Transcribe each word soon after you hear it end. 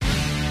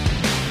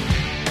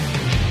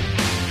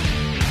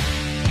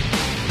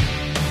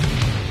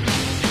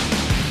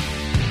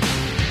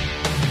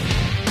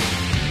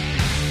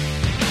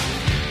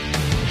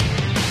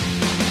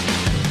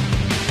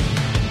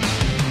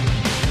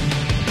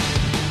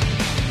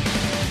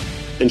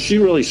And she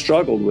really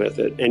struggled with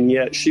it. And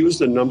yet she was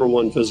the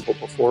 #1 physical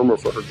performer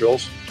for her drill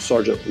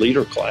sergeant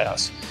leader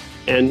class.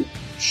 And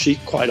she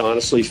quite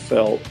honestly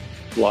felt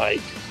like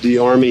the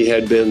Army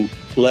had been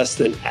less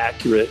than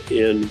accurate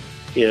in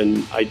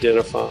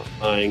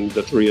identifying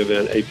the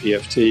 3-event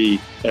APFT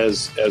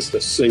as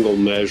the single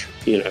measure,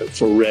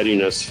 for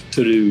readiness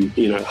to do,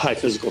 high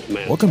physical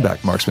command. Welcome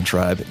back, Marksman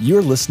Tribe.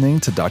 You're listening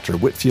to Dr.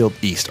 Whitfield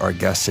East, our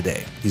guest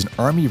today. He's an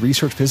Army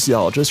research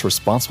physiologist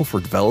responsible for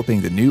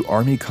developing the new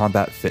Army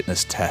Combat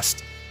Fitness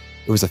Test.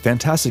 It was a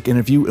fantastic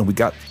interview, and we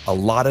got a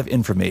lot of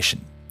information.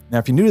 Now,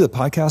 if you're new to the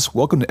podcast,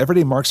 welcome to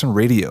Everyday Marksman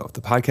Radio,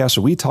 the podcast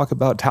where we talk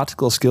about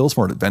tactical skills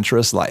for an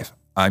adventurous life.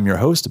 I'm your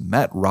host,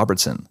 Matt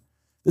Robertson.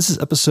 This is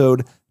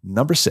episode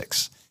number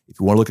 6. If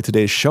you want to look at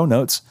today's show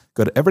notes,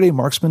 go to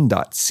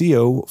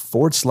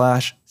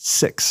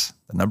everydaymarksman.co/6,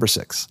 the number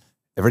 6,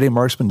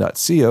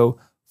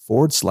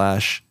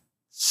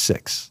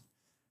 everydaymarksman.co/6.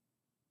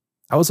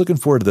 I was looking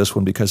forward to this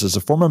one because as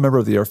a former member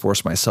of the Air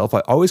Force myself,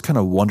 I always kind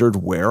of wondered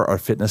where our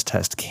fitness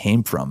test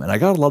came from. And I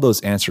got a lot of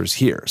those answers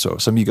here. So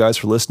some of you guys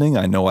for listening,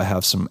 I know I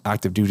have some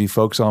active duty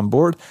folks on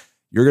board.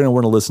 You're going to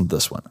want to listen to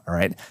this one, all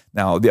right?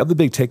 Now, the other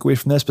big takeaway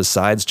from this,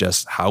 besides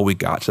just how we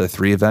got to the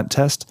 3-event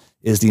test,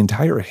 is the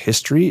entire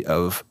history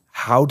of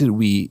how did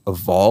we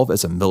evolve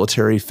as a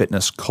military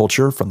fitness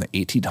culture from the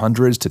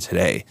 1800s to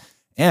today?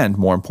 And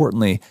more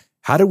importantly,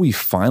 how did we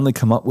finally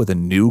come up with a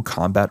new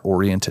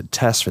combat-oriented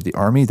test for the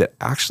Army that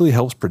actually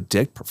helps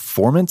predict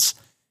performance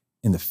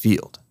in the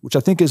field, which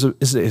I think is an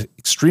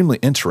extremely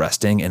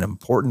interesting and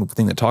important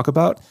thing to talk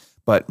about.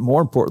 But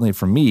more importantly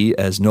for me,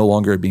 as no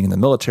longer being in the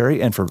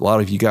military, and for a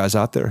lot of you guys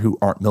out there who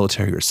aren't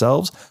military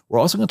yourselves, we're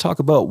also going to talk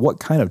about what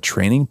kind of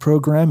training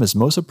program is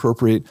most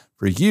appropriate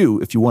for you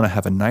if you want to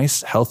have a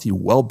nice, healthy,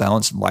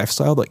 well-balanced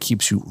lifestyle that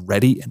keeps you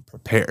ready and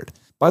prepared.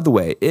 By the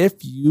way,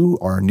 if you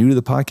are new to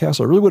the podcast,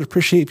 I really would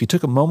appreciate if you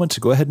took a moment to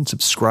go ahead and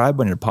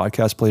subscribe on your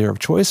podcast player of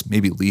choice,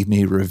 maybe leave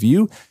me a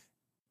review.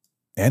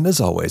 And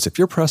as always, if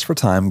you're pressed for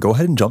time, go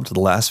ahead and jump to the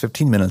last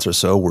 15 minutes or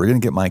so. We're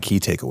going to get my key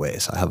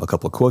takeaways. I have a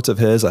couple of quotes of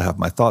his. I have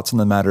my thoughts on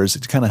the matters.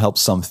 It kind of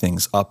helps sum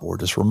things up or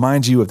just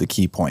remind you of the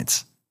key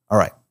points. All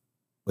right.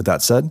 With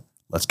that said,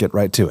 let's get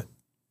right to it.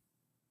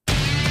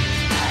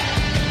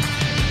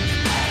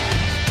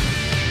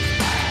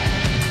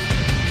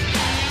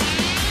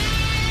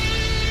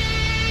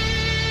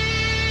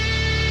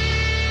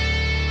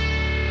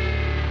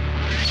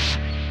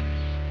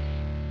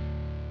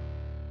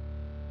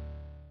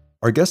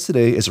 Our guest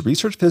today is a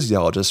research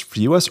physiologist for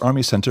U.S.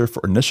 Army Center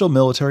for Initial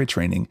Military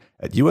Training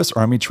at U.S.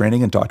 Army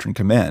Training and Doctrine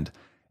Command,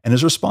 and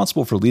is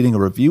responsible for leading a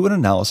review and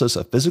analysis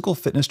of physical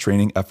fitness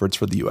training efforts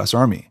for the U.S.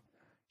 Army.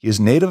 He is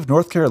native of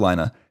North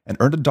Carolina and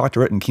earned a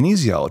doctorate in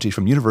kinesiology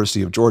from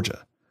University of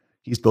Georgia.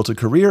 He's built a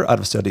career out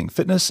of studying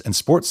fitness and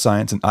sports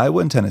science in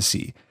Iowa and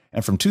Tennessee,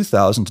 and from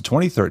 2000 to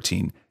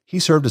 2013, he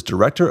served as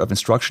Director of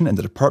Instruction in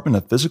the Department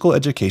of Physical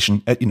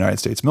Education at United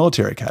States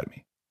Military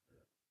Academy.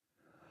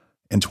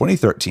 In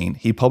 2013,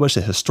 he published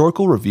a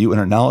historical review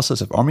and analysis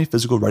of Army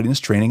physical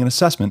readiness training and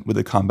assessment with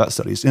the Combat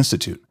Studies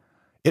Institute.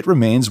 It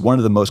remains one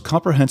of the most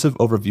comprehensive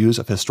overviews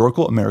of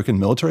historical American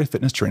military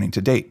fitness training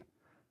to date.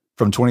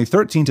 From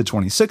 2013 to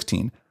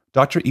 2016,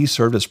 Dr. E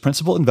served as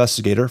principal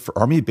investigator for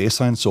Army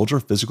Baseline Soldier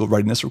Physical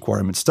Readiness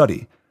Requirements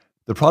Study.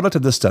 The product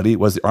of this study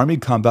was the Army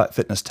Combat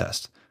Fitness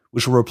Test,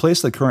 which will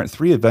replace the current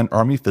 3-event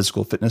Army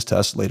Physical Fitness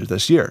Test later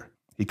this year.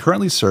 He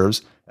currently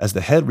serves as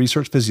the head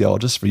research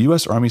physiologist for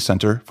U.S. Army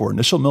Center for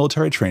Initial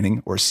Military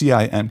Training, or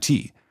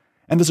CIMT.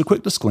 And as a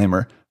quick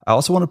disclaimer, I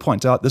also want to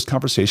point out this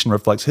conversation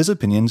reflects his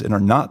opinions and are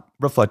not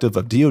reflective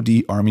of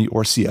DoD, Army,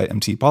 or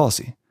CIMT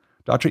policy.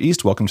 Dr.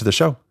 East, welcome to the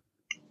show.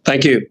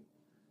 Thank you.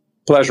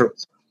 Pleasure.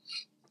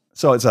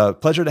 So it's a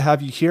pleasure to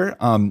have you here.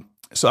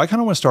 So I kind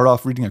of want to start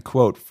off reading a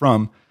quote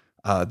from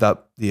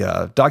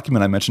the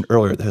document I mentioned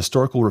earlier, the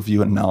Historical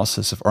Review and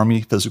Analysis of Army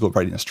Physical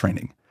Readiness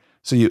Training.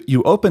 So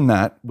you open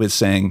that with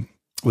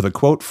a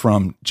quote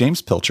from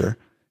James Pilcher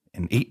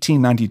in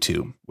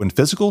 1892, when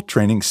physical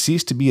training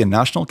ceased to be a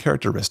national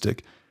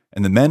characteristic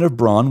and the men of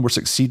brawn were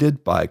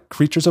succeeded by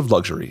creatures of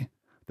luxury,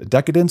 the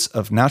decadence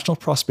of national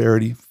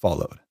prosperity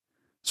followed.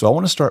 So I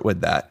want to start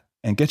with that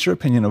and get your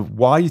opinion of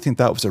why you think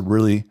that was a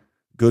really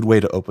good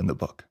way to open the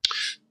book.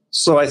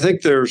 So I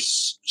think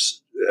there's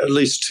at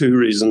least two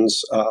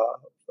reasons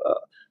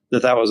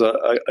that was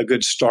a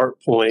good start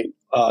point.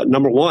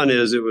 Number one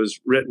is it was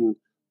written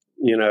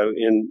in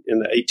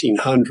the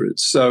 1800s.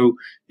 So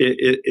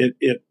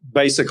it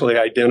basically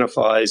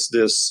identifies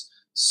this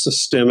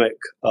systemic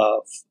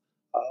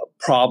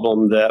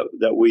problem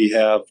that we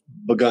have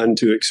begun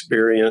to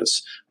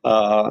experience.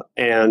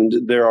 And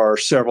there are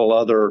several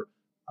other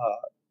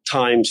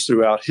times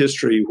throughout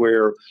history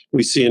where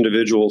we see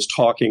individuals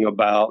talking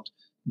about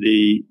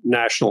the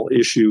national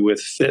issue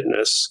with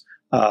fitness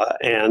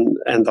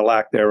and the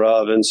lack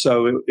thereof. And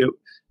so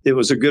it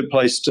was a good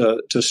place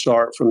to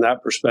start from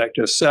that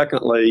perspective.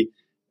 Secondly,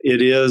 it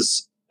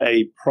is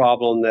a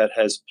problem that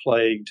has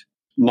plagued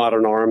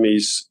modern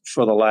armies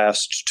for the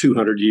last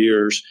 200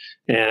 years.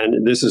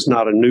 And this is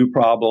not a new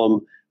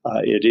problem.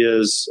 It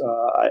is,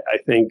 I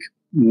think,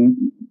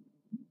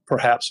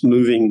 perhaps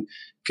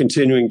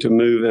continuing to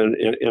move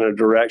in a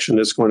direction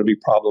that's going to be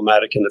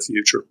problematic in the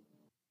future.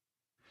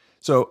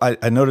 So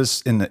I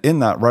noticed in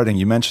that writing,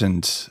 you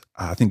mentioned,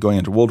 I think going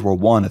into World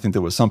War I think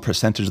there was some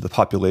percentage of the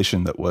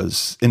population that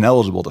was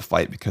ineligible to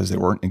fight because they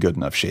weren't in good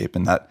enough shape.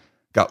 And that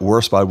got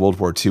worse by World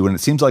War II. And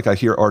it seems like I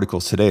hear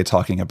articles today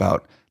talking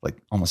about like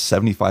almost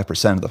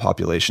 75% of the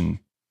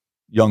population,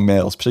 young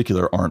males in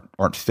particular,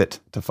 aren't fit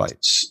to fight.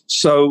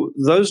 So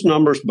those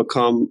numbers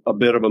become a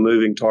bit of a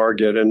moving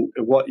target. And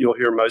what you'll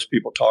hear most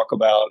people talk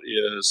about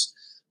is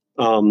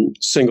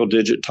single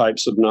digit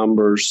types of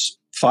numbers,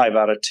 5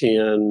 out of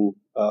 10,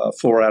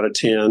 4 out of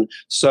 10.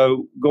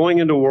 So going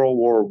into World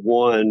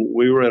War I,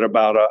 we were at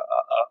about a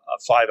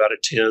 5 out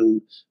of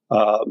 10,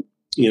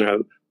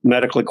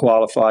 medically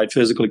qualified,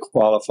 physically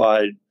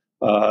qualified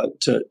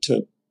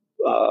to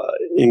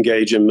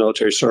engage in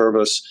military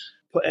service.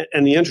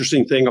 And the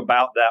interesting thing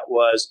about that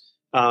was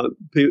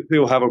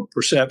people have a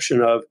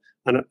perception of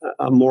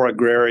a more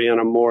agrarian,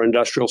 a more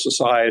industrial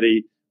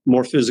society,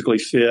 more physically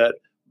fit.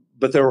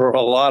 But there were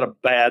a lot of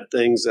bad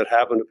things that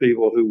happened to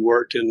people who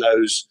worked in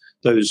those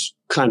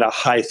kind of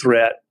high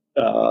threat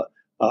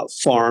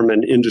farm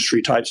and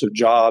industry types of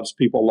jobs.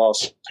 People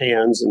lost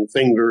hands and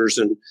fingers,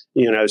 and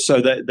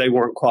so that they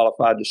weren't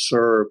qualified to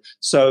serve.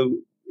 So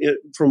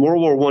from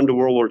World War I to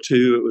World War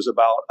II, it was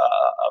about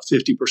a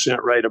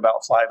 50% rate,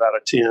 about 5 out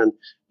of 10.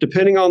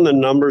 Depending on the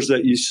numbers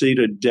that you see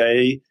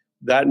today,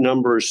 that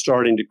number is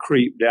starting to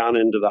creep down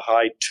into the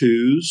high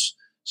twos.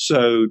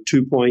 So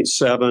 2.7,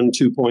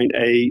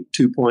 2.8,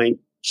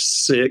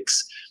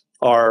 2.6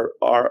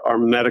 are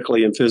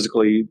medically and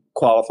physically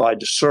qualified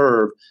to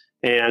serve.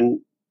 And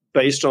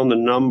based on the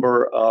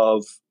number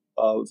of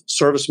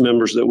service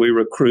members that we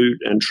recruit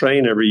and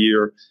train every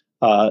year,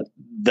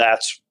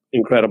 that's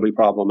incredibly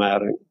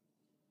problematic.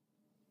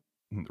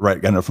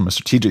 Right. I know from a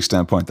strategic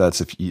standpoint,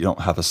 that's if you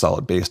don't have a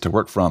solid base to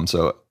work from.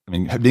 So, I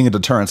mean, being a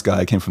deterrence guy,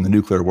 I came from the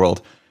nuclear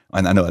world,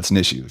 and I know that's an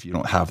issue. If you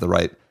don't have the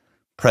right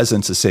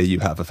presence to say you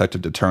have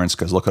effective deterrence,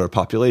 because look at our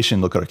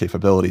population, look at our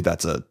capability,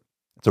 it's a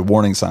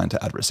warning sign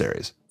to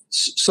adversaries.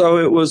 So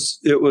it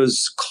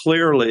was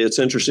clearly, it's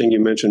interesting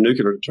you mentioned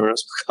nuclear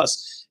deterrence,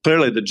 because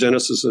clearly the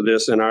genesis of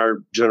this in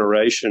our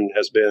generation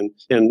has been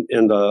in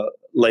the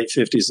late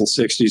 50s and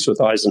 60s with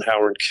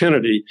Eisenhower and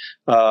Kennedy,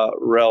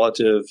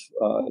 relative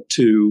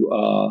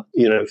to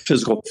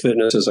physical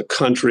fitness as a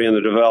country and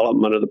the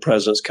development of the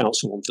President's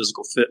Council on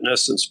Physical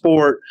Fitness and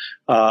Sport,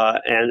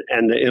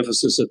 and the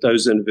emphasis that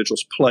those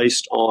individuals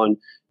placed on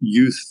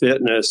youth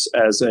fitness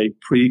as a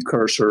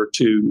precursor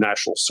to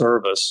national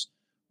service,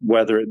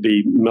 whether it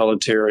be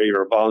military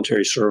or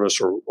voluntary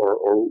service or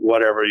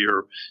whatever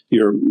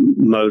your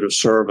mode of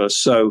service.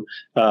 So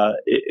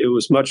it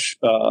was much,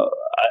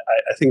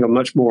 I think, a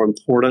much more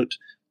important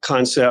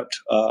concept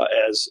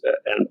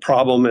and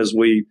problem as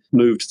we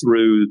moved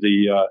through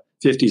the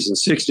 50s and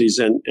 60s,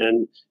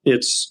 and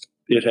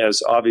it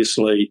has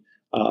obviously,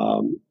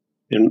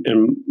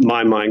 in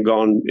my mind,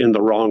 gone in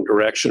the wrong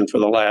direction for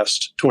the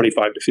last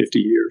 25 to 50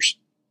 years.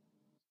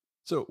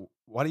 So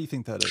why do you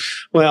think that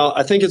is? Well,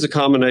 I think it's a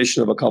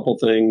combination of a couple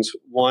things.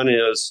 One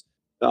is,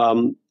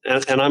 and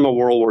I'm a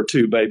World War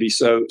II baby,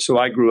 so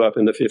I grew up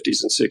in the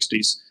 50s and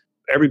 60s.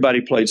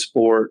 Everybody played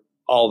sport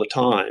all the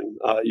time.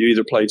 You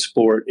either played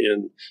sport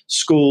in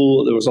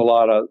school. There was a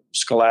lot of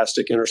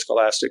scholastic,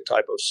 interscholastic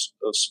type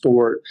of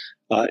sport,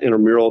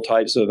 intramural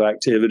types of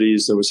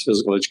activities. There was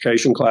physical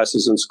education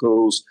classes in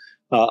schools.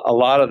 A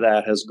lot of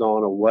that has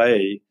gone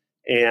away,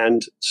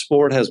 and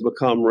sport has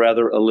become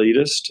rather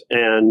elitist,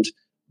 and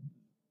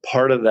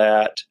part of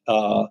that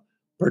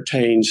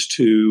pertains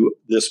to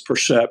this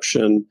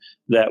perception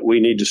that we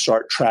need to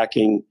start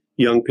tracking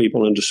young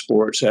people into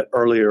sports at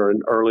earlier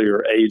and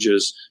earlier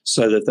ages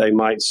so that they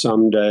might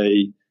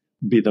someday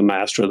be the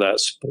master of that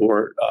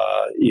sport,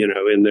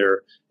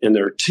 in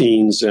their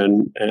teens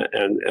and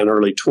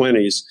early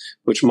 20s,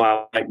 which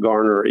might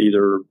garner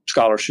either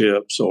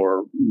scholarships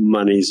or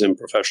monies in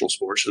professional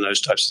sports and those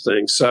types of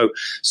things. So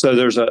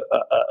there's a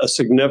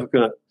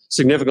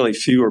significantly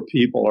fewer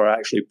people are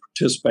actually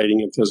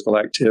participating in physical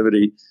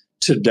activity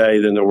today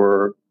than there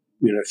were,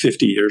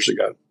 50 years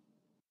ago.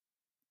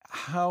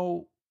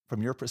 How,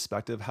 from your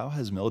perspective, how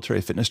has military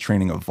fitness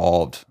training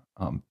evolved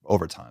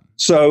over time?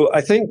 So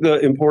I think the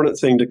important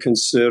thing to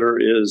consider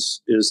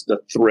is the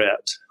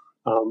threat.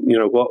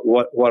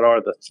 What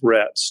are the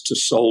threats to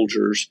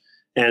soldiers?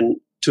 And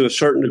to a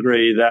certain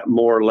degree, that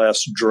more or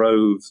less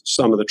drove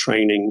some of the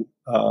training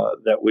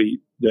that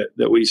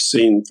we've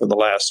seen for the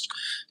last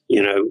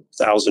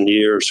 1,000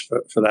 years,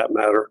 for that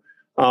matter.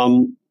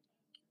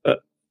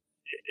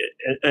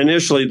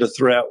 Initially, the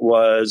threat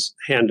was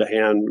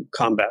hand-to-hand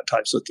combat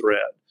types of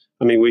threat.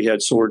 I mean, we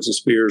had swords and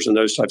spears and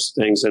those types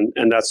of things,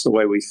 and that's the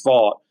way we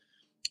fought.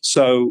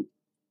 So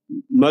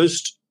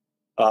most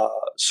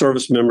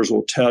service members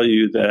will tell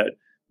you that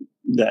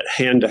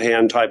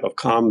hand-to-hand type of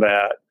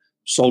combat,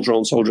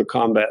 soldier-on-soldier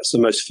combat, is the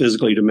most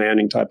physically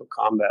demanding type of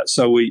combat.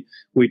 So we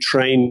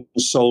train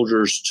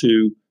soldiers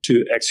to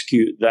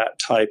execute that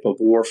type of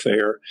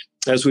warfare.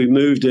 As we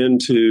moved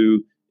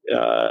into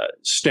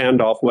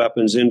standoff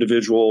weapons,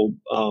 individual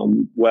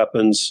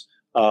weapons,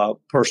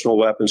 personal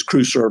weapons,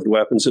 crew-served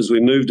weapons. As we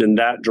moved in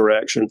that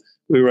direction,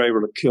 we were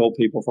able to kill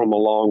people from a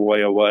long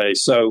way away.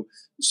 So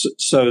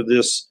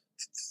this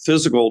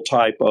physical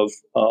type of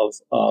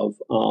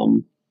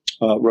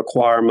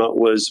requirement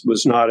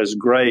was not as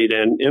great.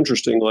 And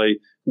interestingly,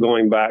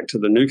 going back to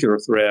the nuclear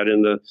threat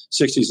in the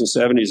 60s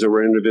and 70s, there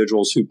were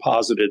individuals who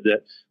posited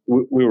that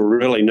we were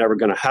really never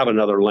going to have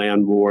another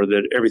land war,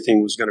 that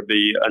everything was going to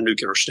be a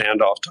nuclear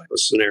standoff type of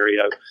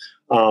scenario,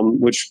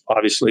 which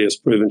obviously has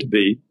proven to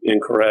be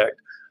incorrect.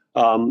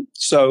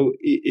 So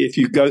if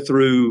you go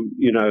through,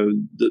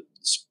 the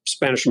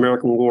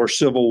Spanish-American War,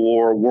 Civil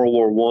War, World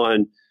War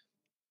I,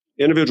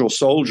 individual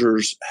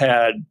soldiers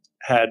had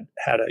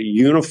a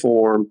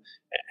uniform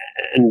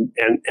and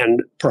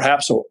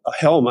perhaps a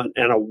helmet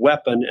and a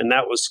weapon, and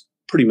that was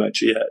pretty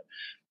much it.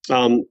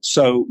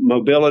 So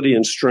mobility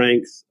and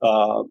strength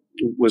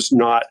was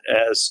not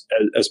as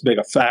big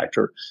a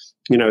factor.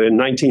 In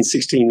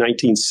 1916,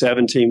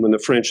 1917, when the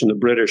French and the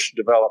British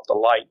developed the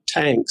light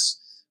tanks,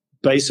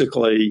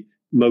 basically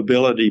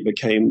mobility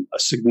became a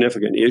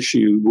significant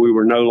issue. We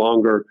were no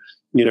longer,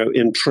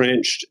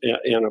 entrenched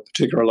in a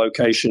particular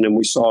location, and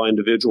we saw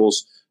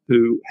individuals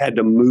who had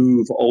to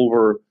move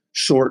over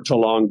short to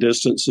long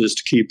distances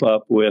to keep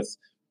up with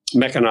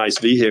mechanized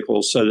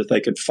vehicles so that they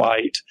could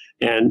fight.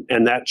 And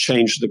that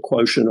changed the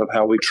quotient of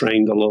how we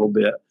trained a little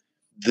bit.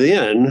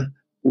 Then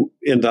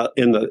in the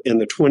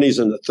 20s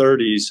and the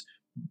 30s,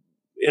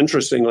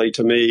 interestingly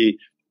to me,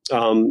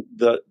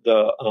 the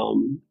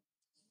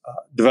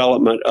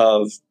development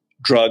of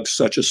drugs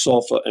such as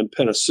sulfa and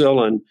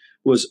penicillin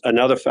was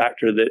another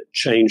factor that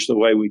changed the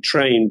way we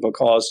trained,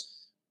 because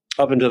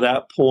up until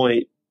that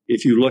point,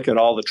 if you look at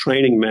all the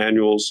training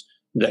manuals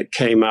that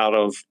came out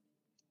of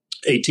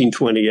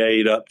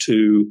 1828 up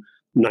to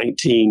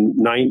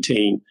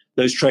 1919,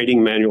 those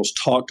training manuals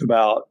talked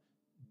about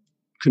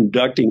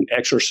conducting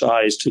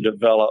exercise to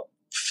develop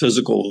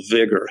physical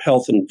vigor,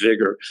 health and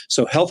vigor.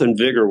 So health and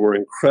vigor were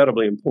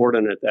incredibly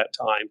important at that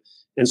time.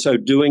 And so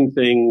doing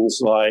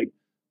things like,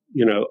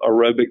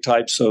 aerobic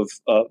types of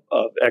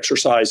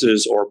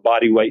exercises or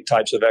body weight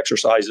types of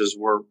exercises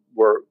were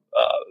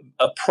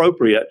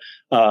appropriate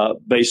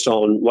based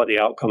on what the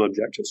outcome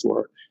objectives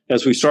were.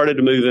 As we started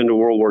to move into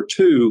World War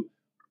II,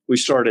 we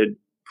started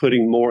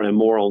putting more and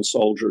more on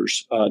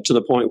soldiers to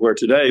the point where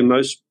today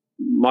most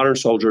modern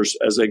soldiers,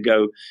 as they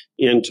go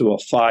into a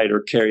fight,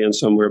 are carrying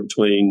somewhere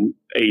between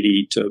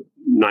 80 to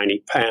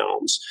 90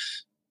 pounds.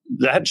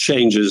 That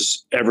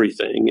changes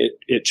everything.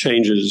 It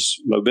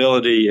changes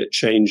mobility, it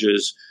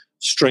changes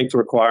strength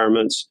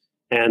requirements,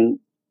 and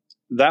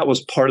that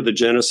was part of the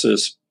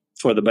genesis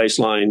for the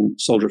baseline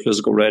soldier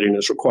physical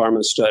readiness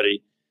requirement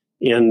study,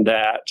 in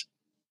that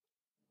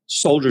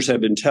soldiers have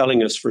been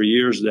telling us for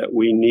years that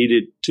we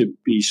needed to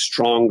be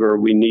stronger,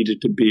 we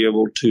needed to be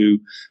able to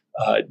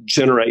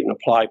generate and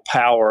apply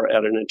power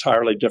at an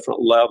entirely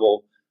different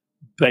level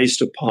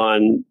based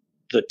upon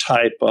the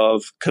type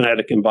of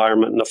kinetic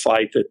environment in the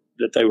fight that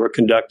they were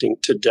conducting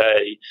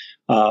today,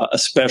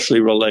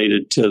 especially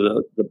related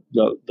to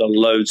the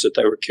loads that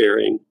they were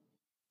carrying.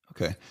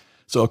 Okay.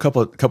 So a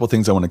couple of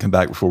things I want to come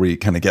back before we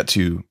kind of get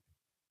to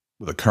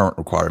the current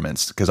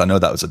requirements, because I know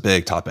that was a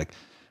big topic.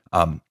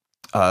 In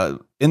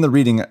the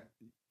reading,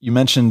 you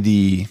mentioned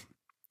the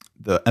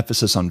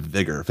emphasis on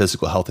vigor,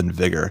 physical health and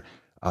vigor.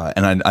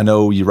 And I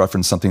know you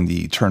referenced something,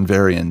 the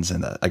Turnvarians,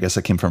 and I guess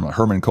that came from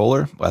Herman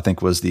Kohler, I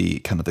think was the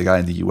kind of the guy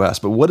in the US.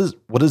 But what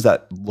does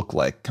that look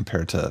like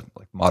compared to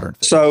like modern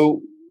fitness?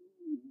 So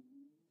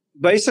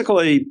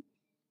basically,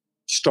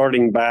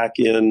 starting back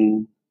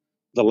in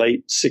the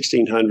late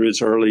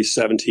 1600s, early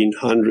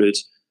 1700s,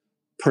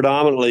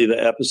 predominantly the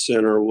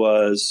epicenter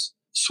was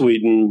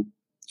Sweden,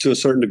 to a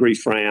certain degree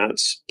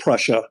France,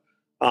 Prussia.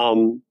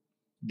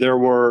 There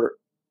were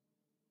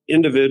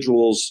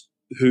individuals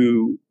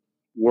who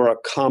were a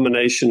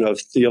combination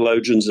of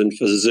theologians and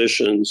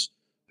physicians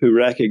who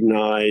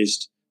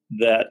recognized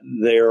that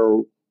there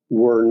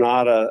were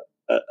not a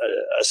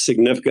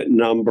significant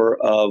number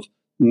of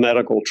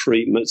medical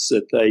treatments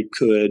that they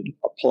could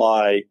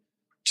apply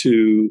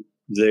to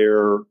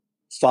their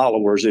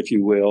followers, if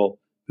you will,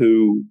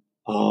 who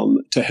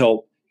to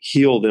help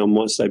heal them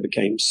once they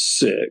became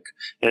sick.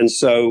 And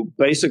so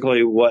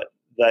basically what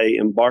they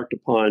embarked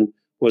upon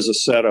was a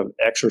set of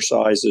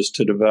exercises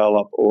to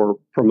develop or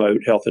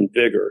promote health and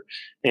vigor.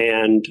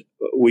 And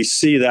we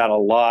see that a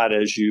lot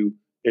as you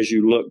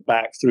look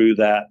back through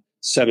that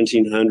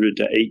 1700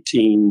 to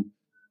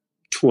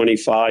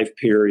 1825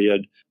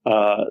 period,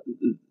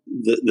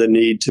 the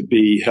need to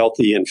be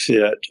healthy and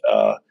fit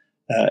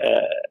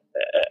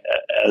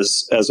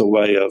as a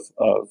way of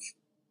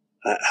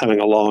having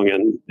a long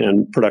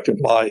and productive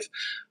life.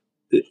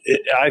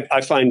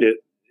 I find it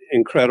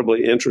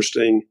incredibly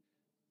interesting.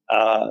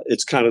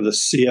 It's kind of the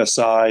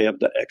CSI of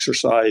the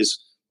exercise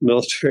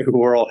military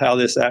world, how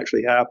this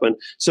actually happened.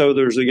 So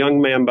there's a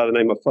young man by the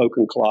name of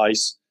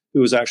Folkenkleist,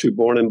 who was actually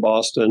born in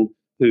Boston,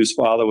 whose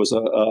father was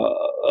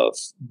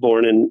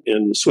born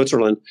in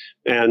Switzerland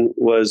and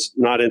was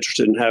not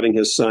interested in having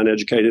his son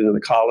educated in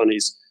the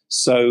colonies.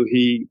 So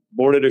he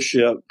boarded a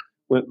ship,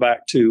 went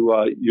back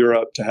to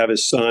Europe to have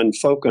his son,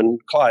 Fokan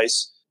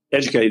Kleis,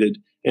 educated.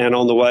 And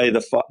on the way,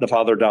 the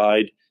father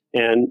died.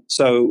 And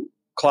so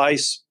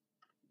Kleis,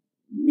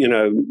 you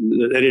know,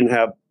 they didn't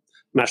have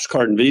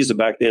MasterCard and Visa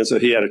back then, so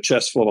he had a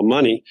chest full of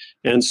money.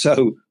 And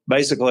so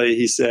basically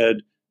he said,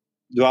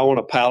 do I want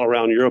to pal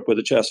around Europe with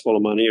a chest full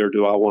of money, or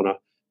do I want to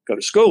go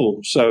to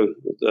school? So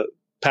the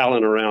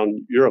palling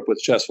around Europe with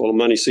a chest full of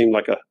money seemed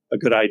like a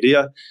good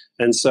idea.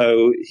 And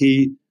so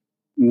he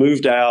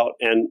moved out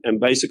and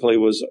basically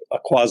was a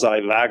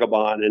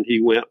quasi-vagabond, and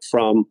he went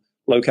from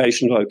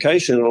location to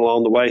location. And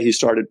along the way, he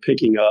started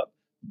picking up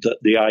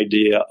the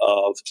idea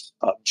of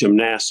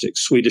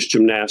gymnastics, Swedish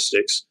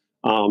gymnastics,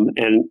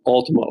 and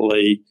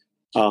ultimately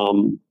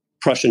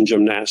Prussian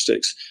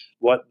gymnastics.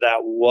 What that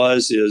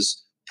was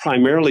is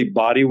primarily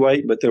body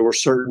weight, but there were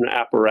certain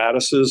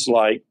apparatuses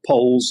like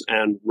poles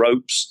and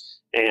ropes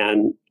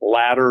and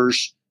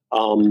ladders,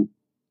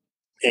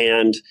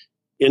 and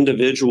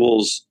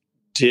individuals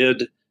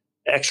did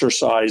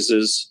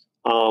exercises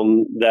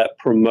that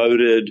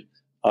promoted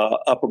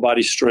upper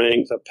body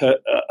strength,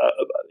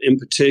 in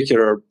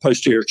particular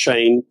posterior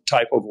chain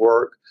type of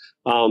work.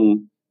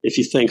 If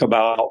you think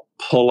about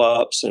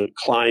pull-ups and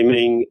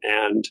climbing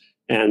and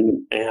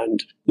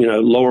you know,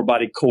 lower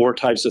body core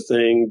types of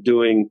thing,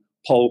 doing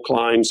pole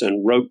climbs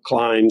and rope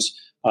climbs.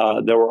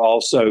 There were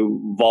also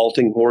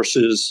vaulting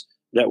horses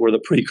that were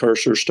the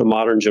precursors to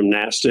modern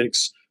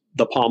gymnastics,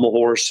 the pommel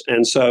horse.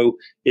 And so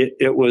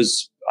it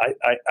was,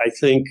 I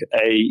think,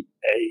 a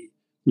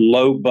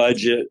low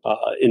budget,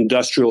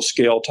 industrial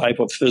scale type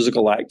of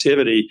physical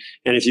activity.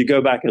 And if you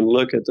go back and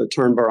look at the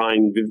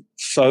Turnverein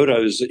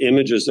photos,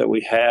 images that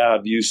we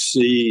have, you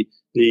see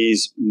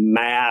these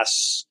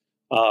mass,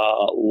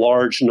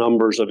 large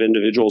numbers of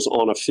individuals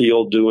on a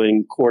field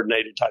doing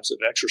coordinated types of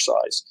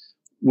exercise,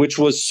 which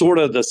was sort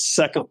of the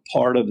second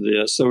part of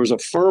this. There was a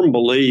firm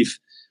belief,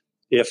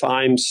 if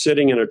I'm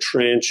sitting in a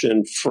trench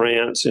in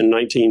France in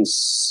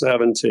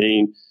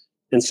 1917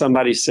 and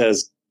somebody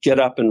says, get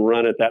up and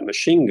run at that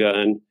machine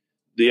gun,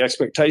 the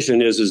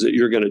expectation is that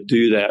you're going to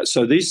do that.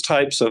 So these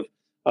types of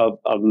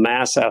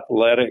mass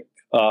athletic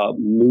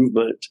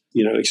movement,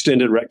 you know,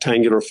 extended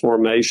rectangular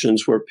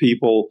formations where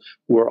people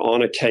were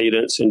on a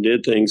cadence and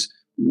did things,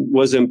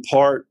 was in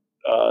part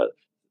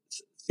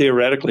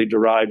theoretically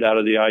derived out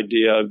of the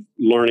idea of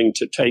learning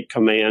to take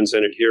commands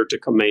and adhere to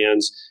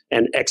commands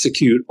and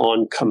execute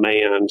on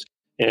command.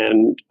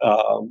 And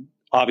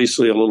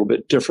obviously a little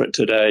bit different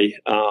today.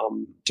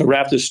 To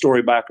wrap this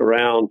story back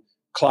around,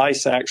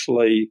 Kleis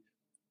actually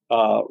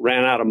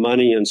ran out of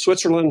money in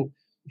Switzerland.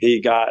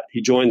 He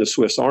joined the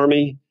Swiss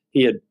Army.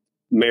 He had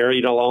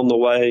married along the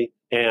way,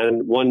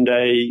 and one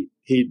day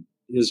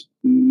his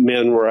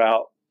men were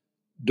out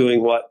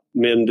doing what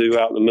men do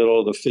out in the middle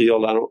of the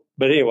field.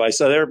 But anyway,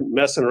 so they're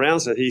messing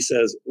around. So he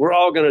says, we're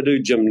all going to do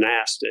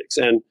gymnastics.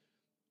 And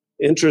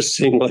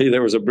interestingly,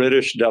 there was a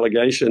British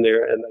delegation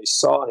there, and they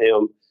saw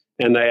him,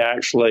 and they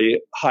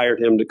actually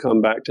hired him to come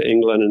back to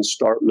England and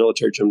start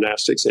military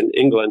gymnastics in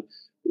England,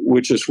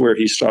 which is where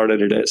he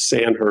started it at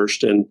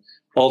Sandhurst, and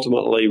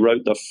ultimately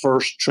wrote the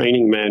first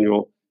training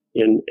manual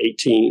in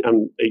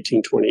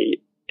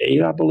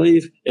 1828, I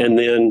believe. And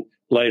then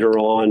later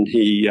on,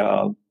 he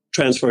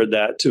transferred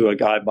that to a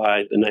guy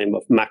by the name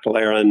of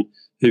McLaren,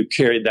 who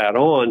carried that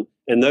on.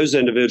 And those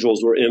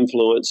individuals were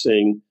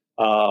influencing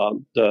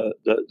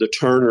the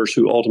Turners,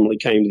 who ultimately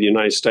came to the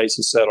United States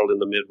and settled in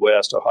the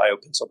Midwest, Ohio,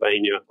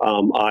 Pennsylvania,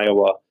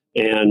 Iowa,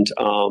 and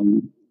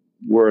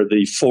were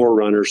the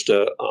forerunners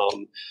to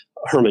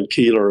Herman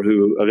Keeler,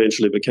 who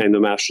eventually became the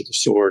Master of the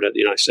Sword at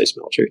the United States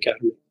Military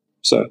Academy.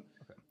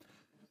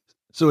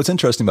 So what's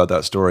interesting about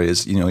that story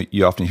is, you know,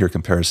 you often hear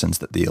comparisons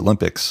that the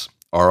Olympics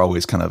are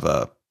always kind of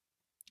a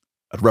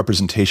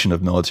representation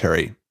of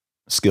military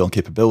skill and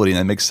capability. And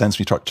it makes sense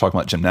when you talk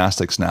about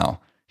gymnastics now,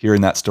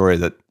 hearing that story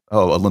that,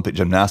 oh, Olympic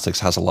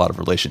gymnastics has a lot of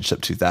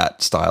relationship to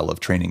that style of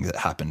training that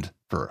happened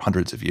for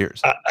hundreds of years.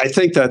 I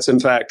think that's in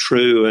fact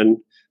true. And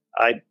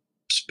I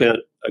spent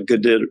a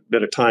good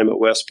bit of time at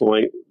West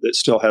Point that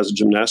still has a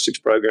gymnastics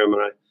program.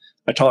 And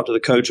I talked to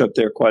the coach up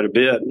there quite a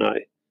bit. And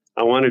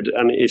I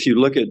mean, if you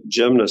look at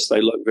gymnasts,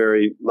 they look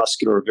very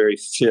muscular, very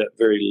fit,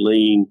 very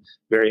lean,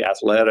 very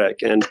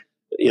athletic. And,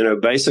 you know,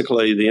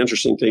 basically the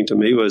interesting thing to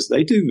me was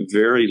they do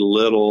very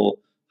little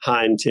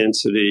high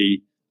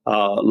intensity,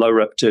 low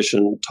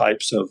repetition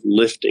types of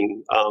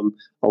lifting.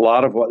 A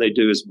lot of what they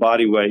do is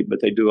body weight,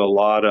 but they do a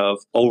lot of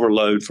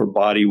overload for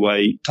body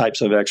weight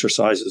types of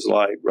exercises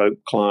like rope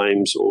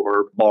climbs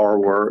or bar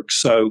work.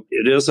 So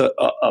it is a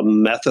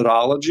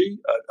methodology,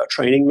 a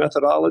training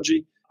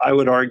methodology. I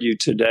would argue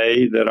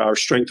today that our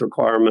strength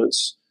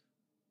requirements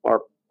are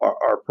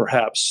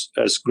perhaps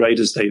as great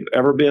as they've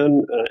ever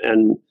been.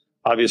 And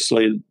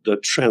obviously the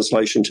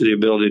translation to the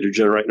ability to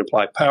generate and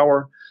apply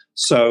power.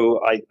 So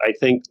I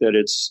think that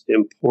it's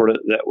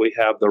important that we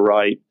have the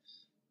right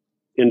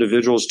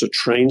individuals to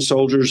train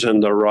soldiers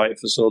and the right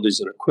facilities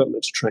and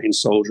equipment to train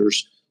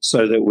soldiers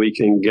so that we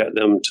can get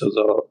them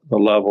to the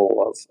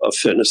level of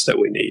fitness that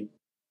we need.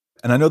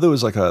 And I know there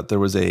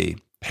was a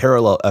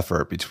parallel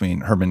effort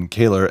between Herman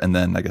Kaler and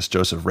then I guess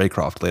Joseph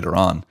Raycroft later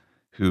on,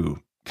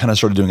 who kind of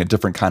started doing a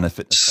different kind of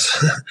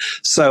fitness.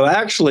 So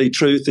actually,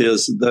 truth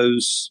is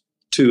those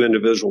two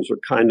individuals were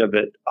kind of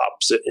at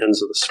opposite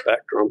ends of the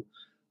spectrum.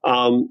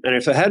 And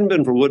if it hadn't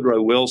been for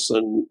Woodrow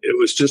Wilson, it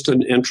was just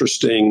an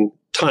interesting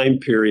time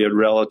period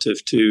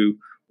relative to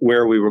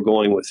where we were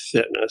going with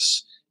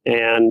fitness.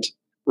 And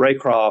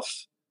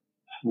Raycroft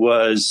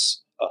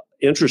was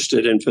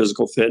interested in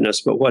physical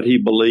fitness, but what he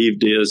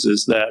believed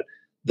is that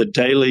the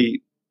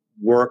daily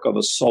work of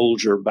a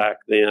soldier back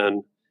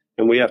then,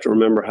 and we have to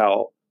remember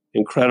how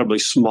incredibly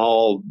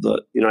small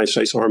the United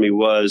States Army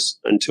was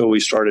until we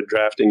started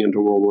drafting into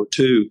World War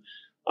II.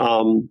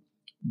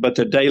 But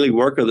the daily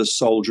work of the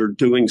soldier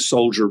doing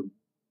soldier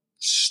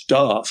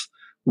stuff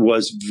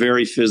was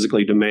very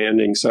physically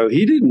demanding. So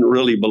he didn't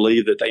really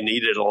believe that they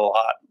needed a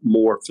lot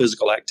more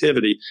physical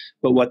activity,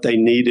 but what they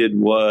needed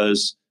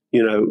was,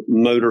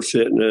 motor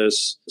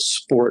fitness,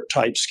 sport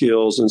type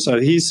skills. And so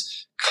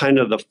he's kind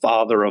of the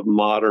father of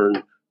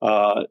modern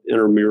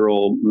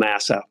intramural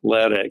mass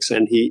athletics.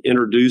 And he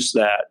introduced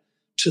that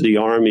to the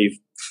Army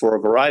for a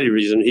variety of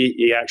reasons.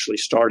 He actually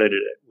started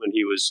it when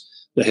he was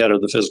the head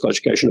of the physical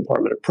education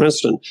department at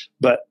Princeton,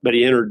 but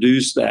he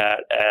introduced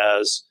that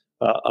as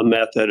a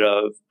method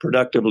of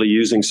productively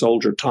using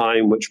soldier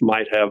time, which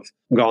might have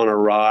gone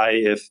awry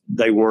if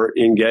they weren't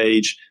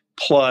engaged,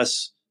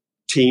 plus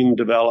team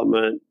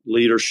development,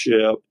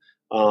 leadership,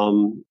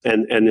 and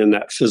then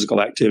that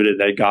physical activity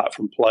they got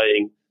from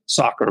playing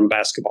soccer and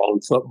basketball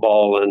and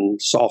football and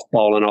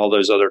softball and all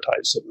those other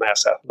types of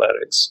mass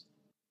athletics.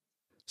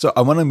 So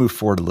I want to move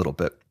forward a little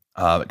bit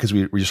because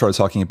we started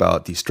talking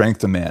about the strength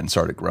demand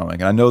started growing.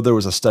 And I know there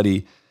was a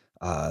study,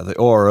 the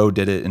ORO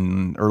did it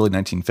in early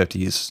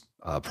 1950s,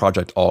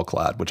 Project All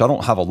Clad, which I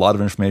don't have a lot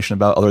of information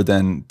about other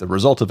than the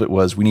result of it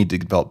was we need to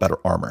develop better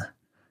armor.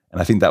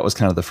 And I think that was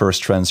kind of the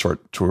first trend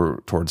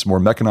towards more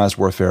mechanized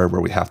warfare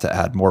where we have to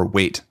add more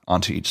weight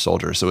onto each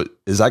soldier. So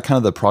is that kind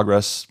of the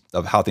progress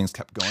of how things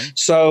kept going?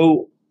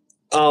 So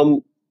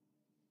I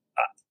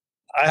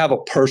have a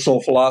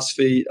personal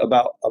philosophy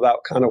about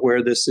kind of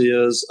where this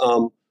is.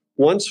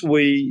 Once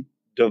we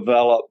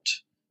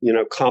developed,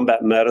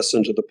 combat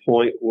medicine to the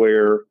point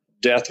where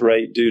death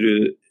rate due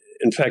to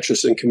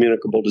infectious and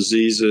communicable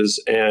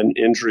diseases and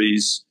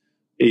injuries,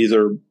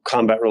 either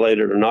combat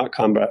related or not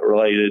combat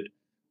related,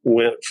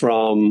 went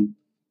from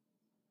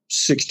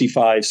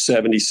 65,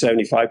 70,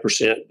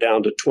 75%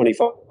 down to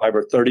 25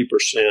 or 30%.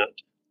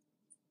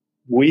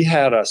 We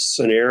had a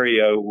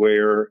scenario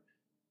where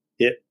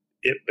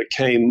it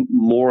became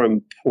more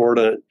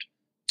important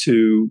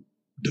to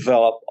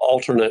develop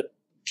alternate,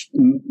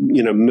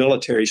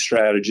 military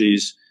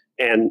strategies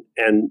and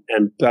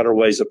better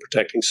ways of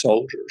protecting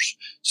soldiers.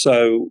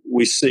 So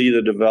we see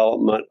the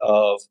development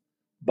of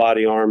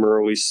body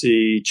armor. We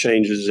see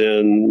changes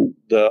in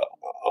the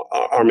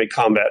Army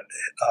combat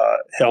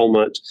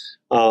helmet,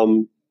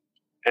 and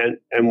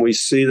we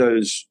see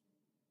those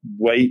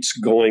weights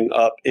going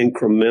up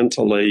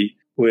incrementally,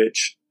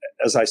 which,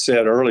 as I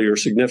said earlier,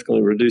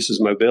 significantly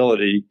reduces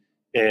mobility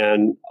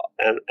and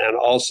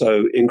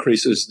also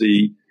increases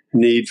the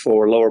need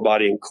for lower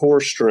body and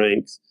core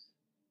strength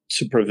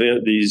to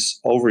prevent these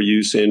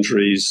overuse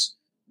injuries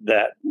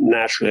that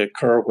naturally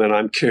occur when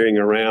I'm carrying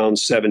around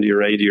 70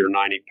 or 80 or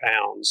 90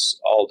 pounds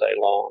all day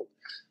long.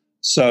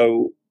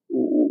 So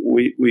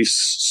we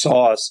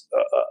saw,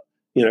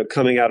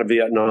 coming out of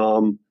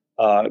Vietnam,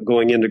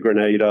 going into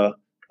Grenada,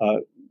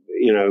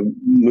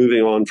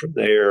 moving on from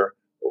there,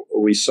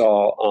 we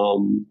saw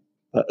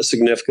a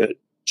significant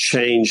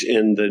change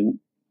in the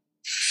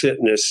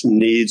fitness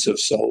needs of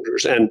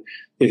soldiers. And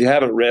if you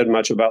haven't read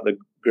much about the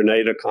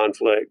Grenada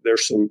conflict,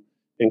 there's some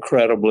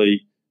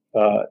incredibly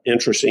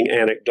interesting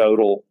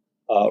anecdotal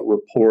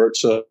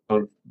reports of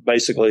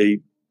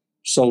basically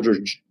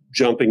soldiers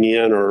jumping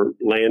in or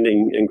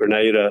landing in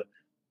Grenada,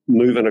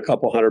 moving a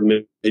couple hundred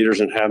meters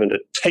and having to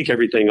take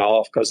everything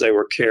off because they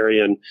were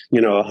carrying,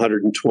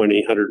 120,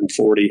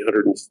 140,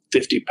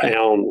 150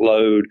 pound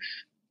load.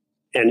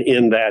 And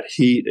in that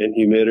heat and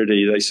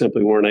humidity, they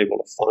simply weren't able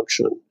to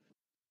function.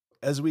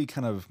 As we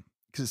because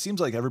it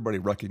seems like everybody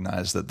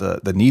recognized that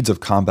the needs of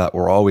combat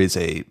were always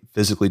a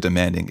physically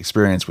demanding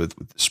experience with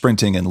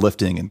sprinting and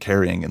lifting and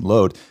carrying and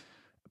load.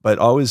 But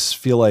I always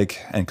feel like,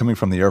 and coming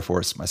from the Air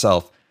Force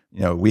myself,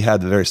 we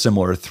had a very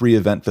similar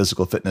 3-event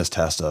physical fitness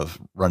test of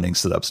running,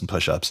 sit-ups, and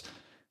push-ups.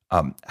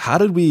 How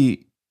did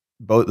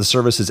both the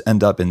services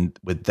end up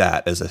with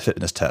that as a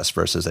fitness test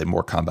versus a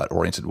more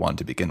combat-oriented one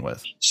to begin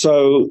with?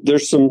 So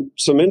there's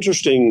some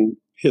interesting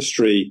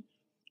history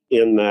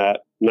in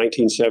that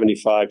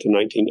 1975 to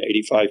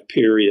 1985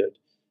 period.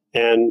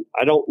 And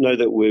I don't know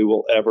that we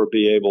will ever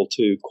be able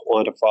to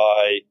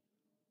quantify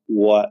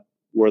what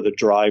were the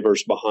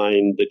drivers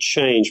behind the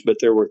change, but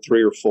there were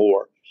 3 or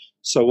 4.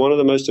 So one of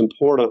the most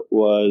important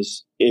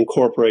was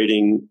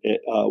incorporating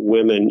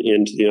women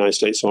into the United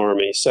States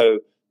Army. So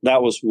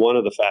that was one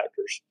of the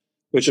factors,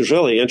 which is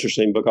really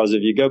interesting because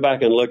if you go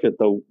back and look at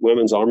the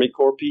Women's Army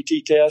Corps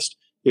PT test,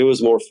 it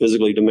was more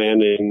physically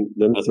demanding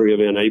than the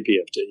 3-event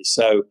APFT.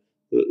 So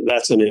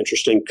that's an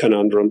interesting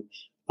conundrum.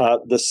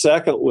 The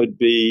second would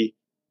be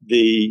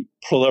the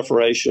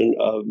proliferation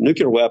of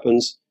nuclear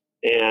weapons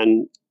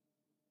and,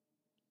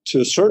 to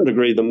a certain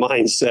degree, the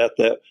mindset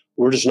that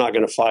we're just not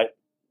going to fight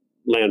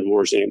land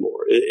wars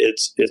anymore.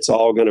 It's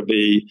all going to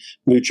be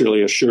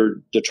mutually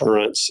assured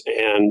deterrence,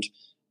 and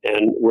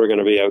we're going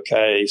to be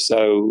okay.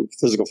 So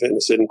physical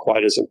fitness isn't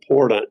quite as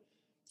important.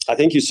 I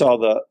think you saw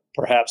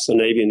perhaps the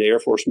Navy and the Air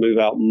Force move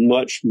out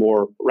much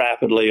more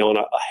rapidly on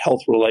a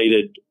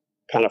health-related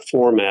kind of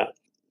format.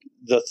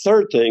 The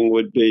third thing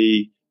would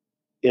be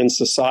in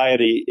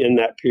society in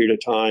that period of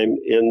time,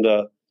 in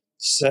the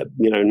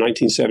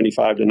 1975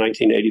 to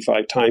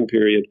 1985 time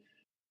period,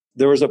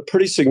 there was a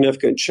pretty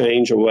significant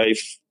change away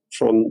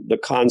from the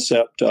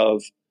concept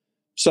of,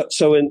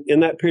 so in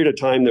that period of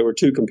time, there were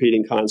two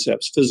competing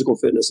concepts, physical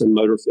fitness and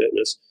motor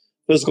fitness.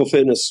 Physical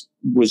fitness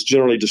was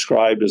generally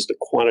described as the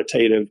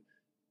quantitative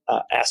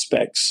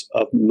aspects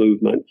of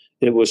movement.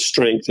 It was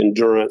strength,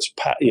 endurance,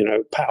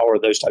 power,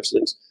 those types of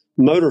things.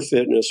 Motor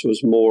fitness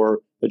was more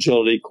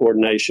agility,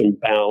 coordination,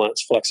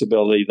 balance,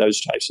 flexibility,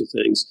 those types of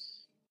things.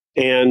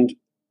 And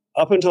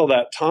up until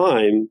that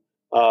time,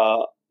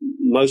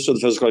 most of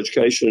the physical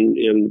education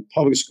in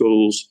public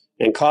schools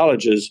and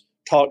colleges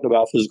talked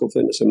about physical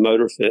fitness and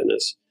motor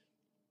fitness.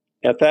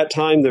 At that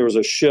time, there was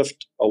a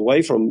shift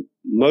away from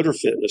motor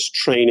fitness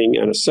training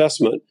and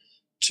assessment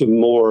to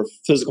more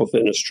physical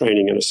fitness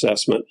training and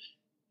assessment.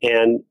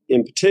 And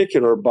in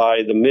particular,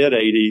 by the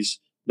mid-'80s,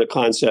 the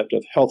concept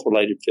of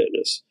health-related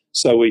fitness.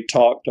 So we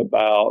talked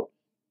about,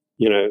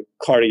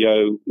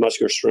 cardio,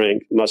 muscular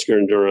strength, muscular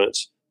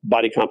endurance,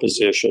 body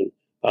composition.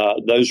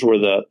 Those were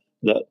to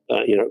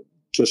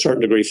a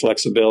certain degree,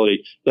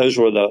 flexibility. Those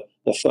were the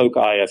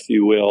foci, if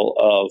you will,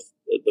 of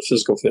the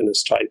physical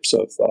fitness types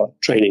of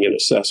training and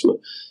assessment.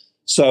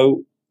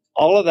 So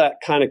all of that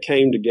kind of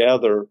came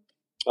together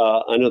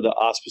under the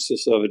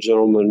auspices of a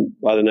gentleman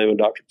by the name of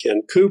Dr.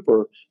 Ken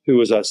Cooper, who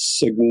was a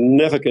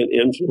significant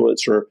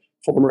influencer,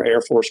 former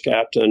Air Force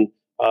captain,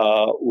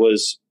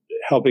 was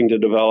helping to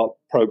develop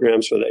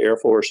programs for the Air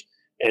Force.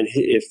 And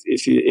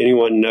if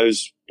anyone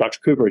knows Dr.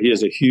 Cooper, he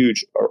is a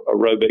huge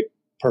aerobic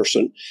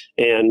person.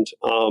 And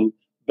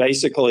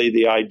basically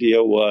the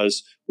idea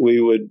was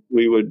we would,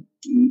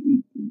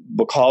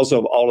 because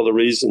of all of the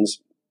reasons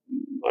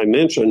I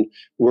mentioned,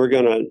 we're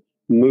going to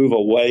move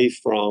away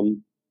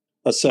from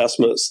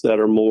assessments that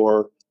are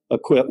more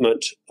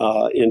equipment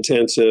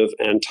intensive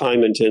and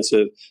time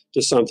intensive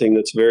to something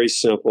that's very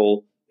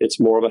simple. It's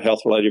more of a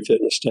health-related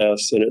fitness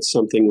test, and it's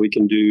something we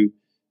can do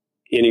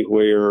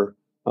anywhere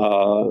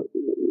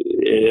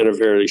in a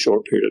very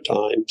short period of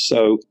time.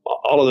 So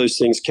all of those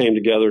things came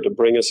together to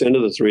bring us into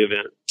the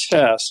 3-event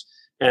test.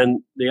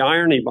 And the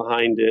irony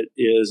behind it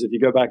is, if you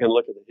go back and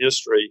look at the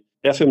history,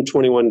 FM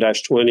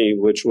 21-20,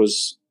 which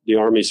was the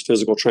Army's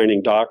physical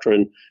training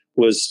doctrine,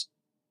 was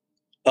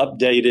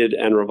updated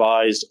and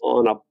revised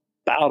on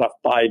about a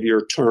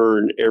 5-year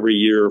turn every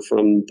year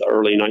from the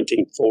early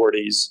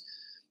 1940s.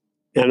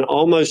 And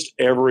almost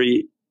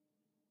every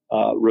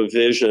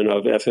revision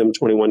of FM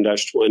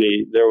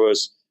 21-20, there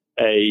was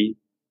a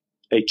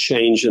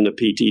change in the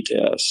PT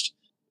test.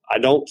 I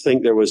don't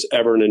think there was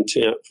ever an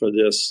intent for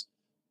this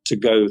to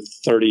go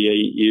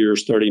 38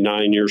 years,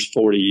 39 years,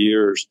 40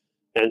 years,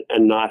 and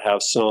not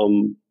have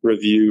some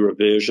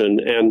revision.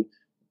 And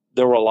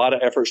there were a lot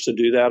of efforts to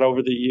do that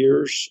over the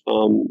years,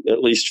 at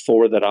least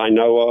 4 that I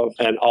know of,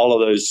 and all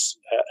of those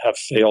have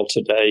failed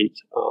to date.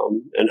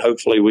 And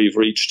hopefully we've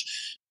reached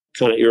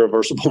kind of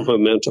irreversible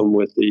momentum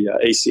with the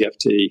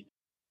ACFT.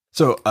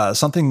 So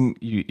something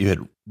you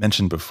had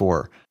mentioned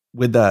before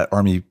with that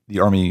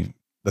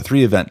the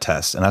 3-event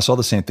test, and I saw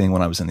the same thing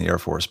when I was in the Air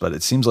Force, but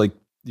it seems like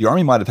the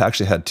Army might have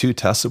actually had 2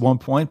 tests at one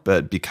point,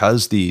 but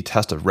because the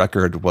test of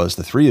record was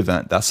the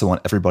 3-event, that's the one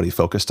everybody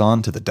focused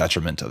on to the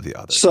detriment of the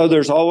other. So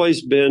there's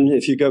always been,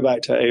 if you go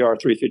back to AR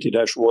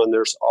 350-1,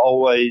 there's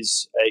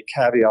always a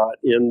caveat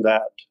in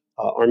that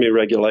Army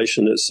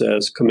regulation that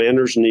says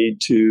commanders need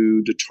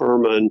to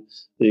determine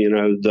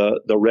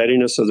the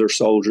readiness of their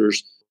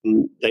soldiers.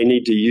 They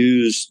need to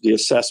use the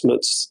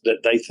assessments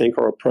that they think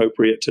are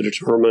appropriate to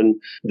determine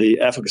the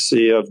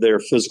efficacy of their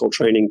physical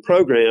training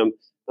program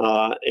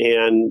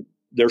and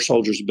their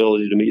soldiers'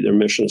 ability to meet their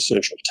mission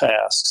essential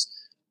tasks.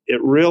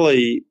 It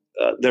really,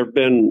 there have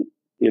been,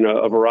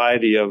 a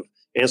variety of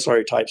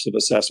ancillary types of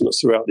assessments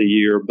throughout the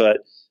year, but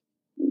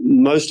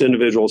most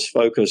individuals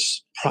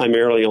focus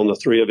primarily on the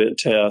 3-event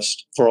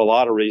test for a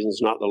lot of reasons,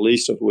 not the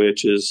least of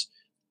which is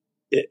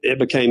it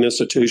became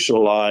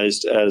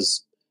institutionalized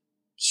as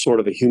sort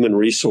of a human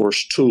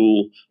resource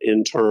tool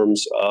in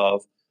terms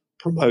of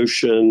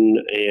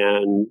promotion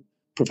and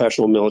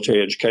professional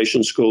military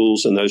education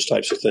schools and those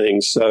types of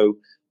things. So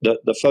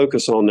the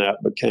focus on that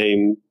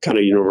became kind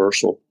of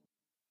universal.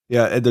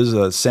 Yeah, there's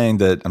a saying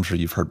that I'm sure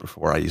you've heard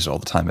before. I use it all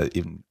the time,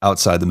 even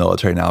outside the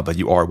military now, but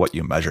you are what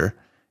you measure.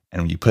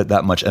 And when you put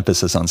that much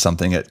emphasis on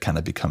something, it kind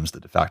of becomes the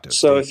de facto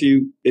So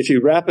state. if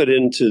you wrap it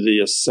into the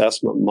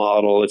assessment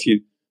model, if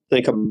you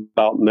think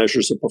about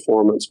measures of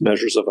performance,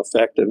 measures of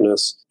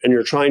effectiveness, and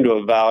you're trying to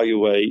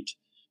evaluate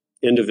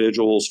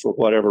individuals for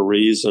whatever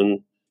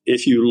reason,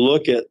 if you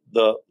look at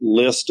the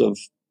list of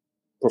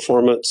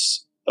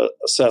performance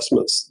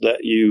assessments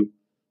that you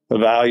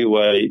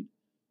evaluate,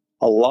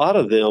 a lot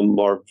of them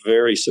are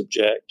very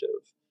subjective.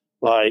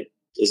 Like,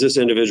 is this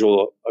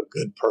individual a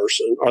good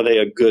person? Are they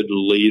a good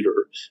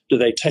leader? Do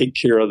they take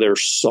care of their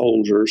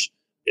soldiers?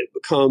 It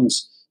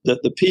becomes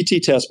that the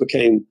PT test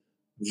became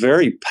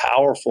very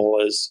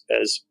powerful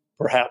as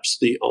perhaps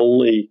the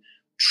only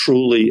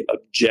truly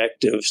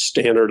objective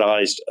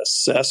standardized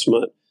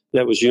assessment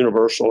that was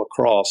universal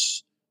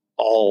across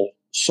all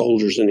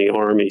soldiers in the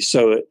Army.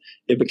 So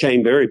it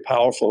became very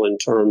powerful in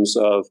terms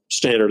of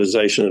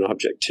standardization and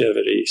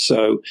objectivity.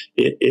 So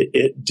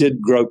it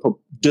did grow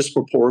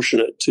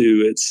disproportionate to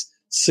its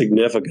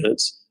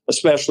significance,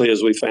 especially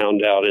as we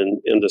found out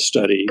in the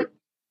study.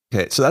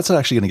 Okay, so that's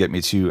actually going to get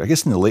me to, I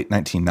guess, in the late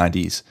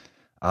 1990s,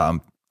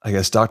 I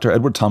guess Dr.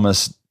 Edward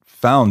Thomas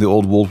found the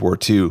old World War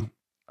II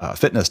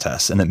fitness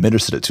test and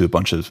administered it to a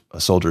bunch of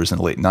soldiers in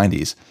the late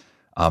 90s.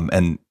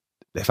 And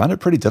they found it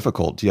pretty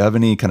difficult. Do you have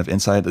any kind of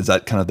insight? Is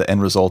that kind of the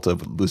end result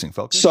of losing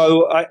focus?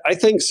 So I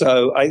think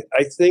so. I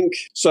think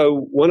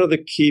so. One of the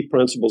key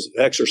principles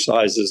of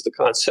exercise is the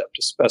concept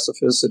of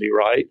specificity,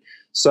 right?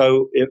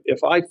 So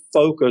if I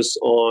focus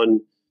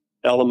on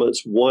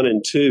elements 1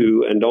 and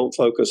 2 and don't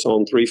focus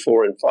on 3,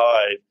 4, and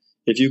 5,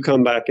 if you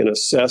come back and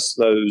assess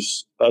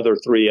those other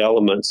 3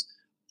 elements,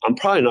 I'm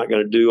probably not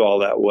going to do all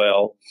that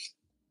well.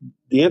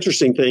 The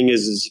interesting thing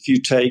is if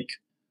you take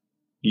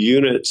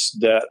units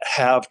that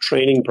have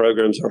training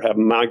programs or have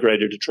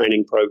migrated to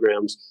training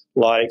programs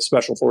like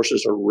Special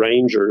Forces or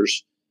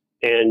Rangers,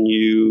 and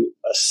you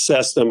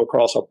assess them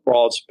across a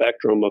broad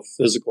spectrum of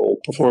physical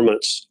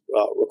performance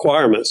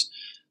requirements,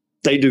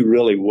 they do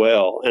really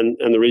well. And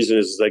the reason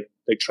is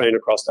they train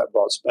across that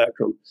broad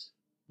spectrum.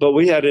 But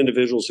we had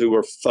individuals who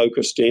were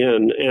focused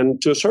in,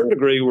 and to a certain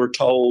degree were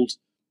told,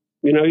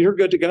 you're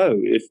good to go.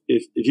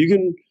 If you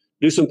can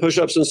do some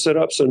push-ups and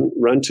sit-ups and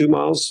run 2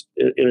 miles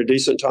in a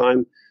decent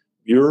time,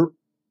 you're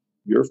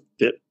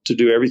fit to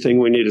do everything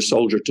we need a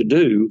soldier to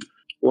do.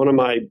 One of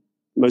my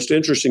most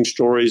interesting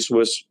stories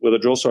was with a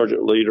drill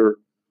sergeant leader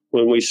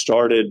when we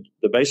started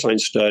the baseline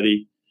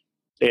study,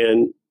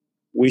 and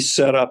we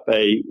set up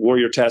a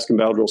warrior task and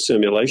battle drill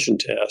simulation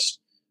test,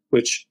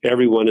 which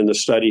everyone in the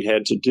study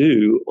had to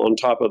do on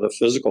top of the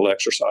physical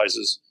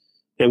exercises.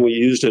 And we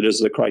used it as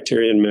the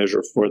criterion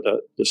measure for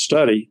the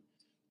study.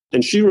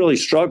 And she really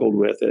struggled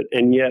with it.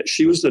 And yet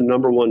she was the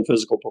 #1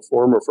 physical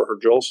performer for her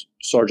drill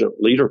sergeant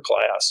leader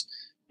class.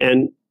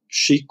 And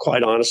she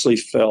quite honestly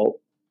felt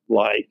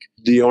like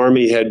the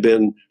Army had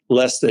been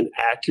less than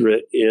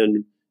accurate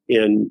in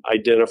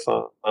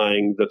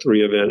identifying the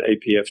 3-event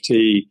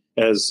APFT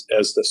as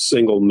the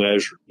single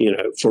measure,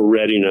 for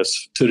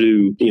readiness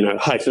to do,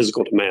 high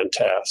physical demand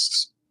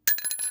tasks.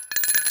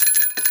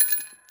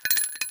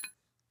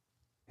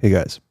 Hey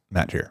guys,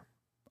 Matt here.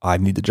 I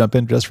need to jump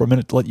in just for a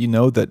minute to let you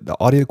know that the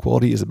audio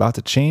quality is about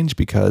to change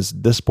because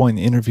at this point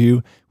in the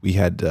interview, we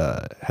had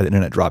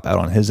internet drop out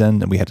on his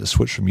end and we had to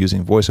switch from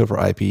using voice over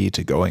IP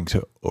to going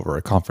to over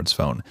a conference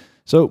phone.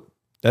 So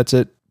that's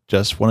it.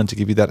 Just wanted to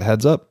give you that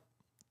heads up.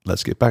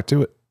 Let's get back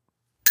to it.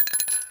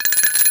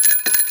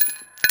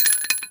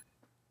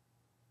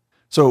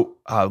 So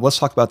let's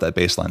talk about that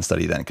baseline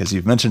study then, because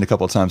you've mentioned a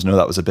couple of times,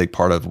 that was a big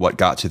part of what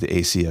got to the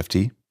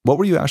ACFT. What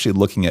were you actually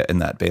looking at in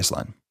that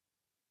baseline?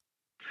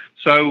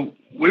 So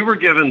we were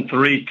given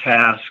 3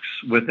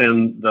 tasks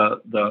within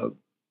the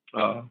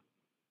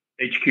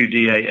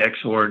HQDA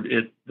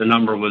XORD. The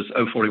number was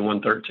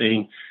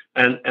 04113.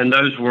 And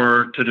those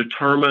were to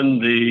determine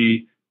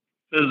the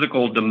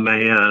physical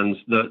demands,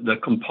 the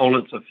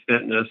components of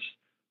fitness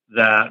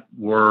that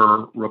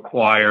were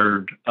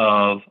required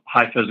of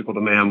high physical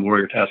demand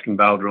warrior task and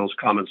battle drills,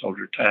 common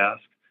soldier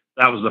task.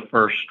 That was the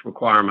first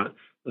requirement.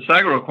 The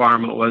second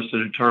requirement was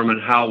to determine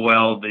how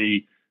well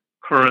the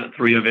current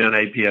 3-event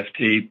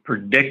APFT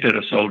predicted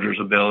a soldier's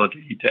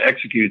ability to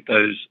execute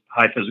those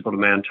high physical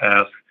demand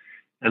tasks.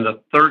 And the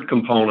third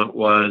component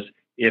was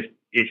if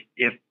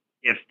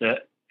the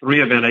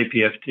 3-event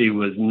APFT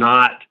was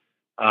not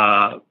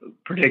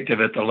predictive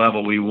at the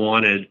level we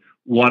wanted,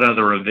 what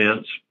other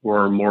events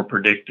were more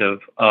predictive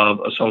of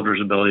a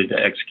soldier's ability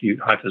to execute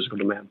high physical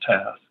demand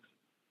tasks.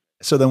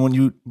 So then when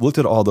you looked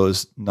at all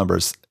those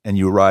numbers and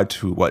you arrived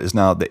to what is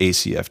now the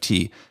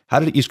ACFT, how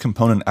did each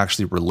component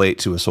actually relate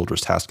to a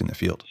soldier's task in the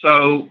field?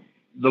 So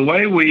the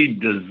way we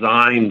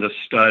designed the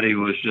study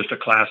was just a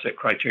classic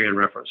criterion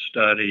reference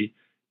study.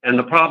 And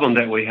the problem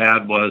that we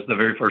had was the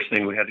very first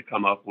thing we had to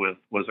come up with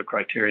was a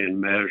criterion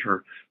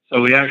measure.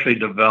 So we actually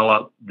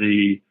developed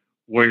the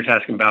warrior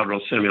task and battle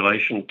drill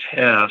simulation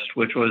test,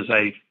 which was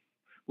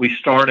we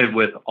started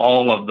with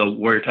all of the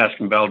warrior task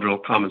and battle drill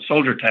common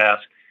soldier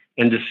tasks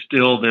and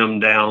distilled them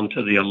down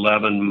to the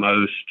 11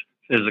 most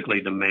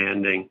physically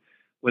demanding.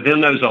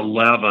 Within those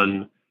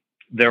 11,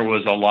 there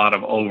was a lot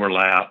of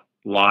overlap,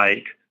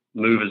 like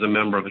move as a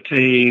member of a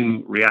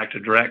team, react to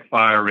direct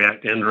fire,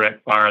 react to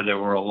indirect fire. There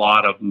were a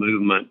lot of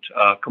movement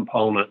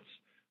components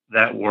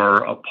that were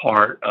a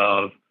part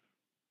of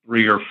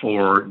 3 or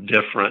 4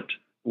 different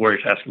warrior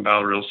task and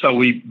battle drills. So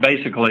we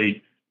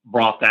basically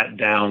brought that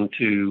down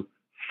to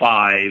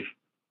 5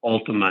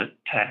 ultimate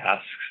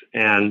tasks.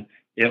 And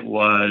it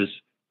was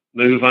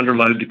move under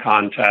load to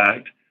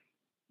contact,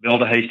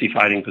 build a hasty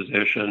fighting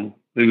position,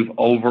 move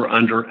over,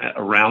 under,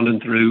 around,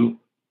 and through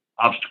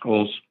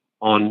obstacles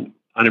on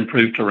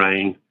unimproved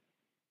terrain,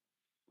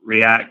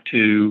 react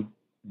to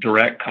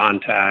direct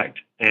contact,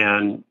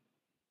 and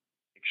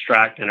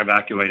extract and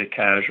evacuate a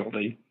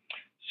casualty.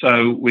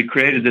 So we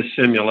created this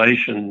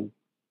simulation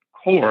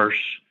course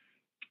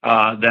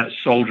that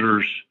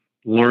soldiers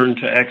learn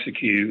to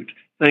execute.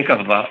 Think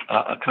of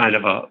a kind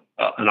of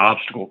an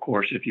obstacle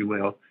course, if you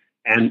will,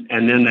 and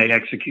then they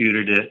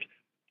executed it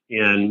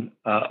in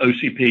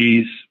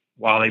OCPs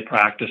while they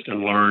practiced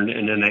and learned,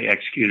 and then they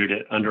executed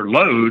it under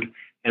load,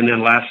 and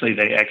then lastly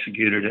they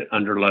executed it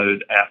under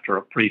load after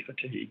a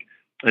pre-fatigue.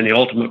 And the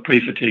ultimate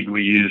pre-fatigue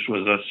we used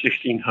was a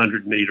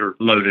 1,600-meter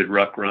loaded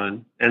ruck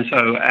run. And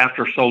so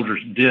after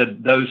soldiers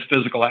did those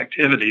physical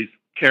activities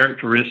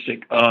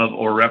characteristic of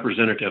or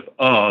representative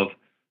of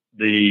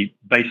the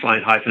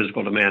baseline high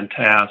physical demand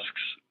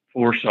tasks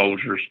for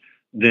soldiers,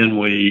 then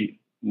we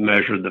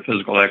measured the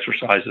physical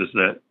exercises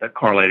that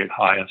correlated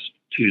highest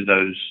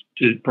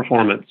to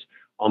performance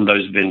on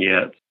those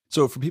vignettes.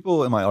 So for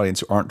people in my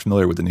audience who aren't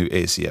familiar with the new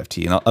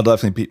ACFT, and I'll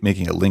definitely be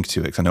making a link to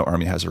it because I know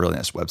Army has a really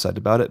nice website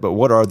about it, but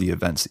what are the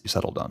events that you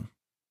settled on?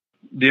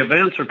 The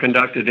events are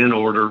conducted in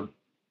order.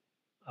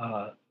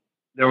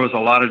 There was a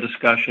lot of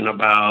discussion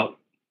about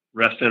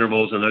rest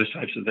intervals and those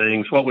types of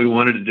things. What we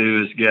wanted to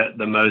do is get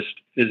the most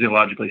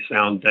physiologically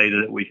sound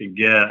data that we could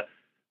get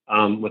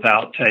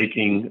without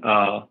taking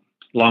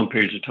long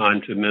periods of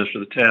time to administer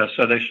the test.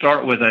 So they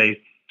start with a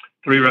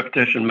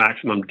 3-repetition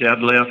maximum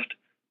deadlift.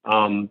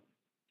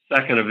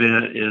 Second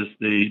event is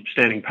the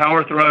standing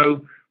power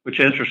throw,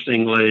 which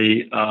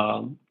interestingly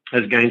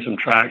has gained some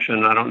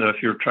traction. I don't know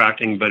if you're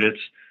tracking, but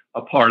it's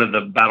a part of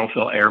the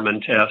battlefield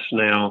airman test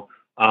now,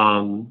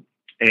 and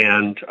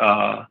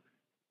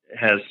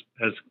has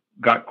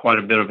got quite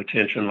a bit of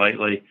attention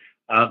lately.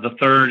 The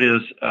third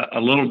is a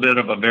little bit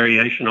of a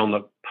variation on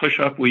the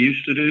push-up we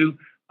used to do.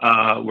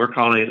 We're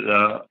calling it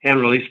the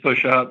hand release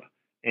push-up,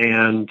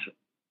 and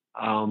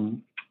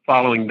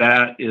following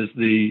that is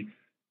the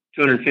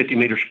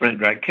 250-meter sprint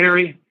drag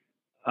carry,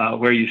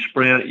 where you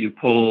sprint, you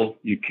pull,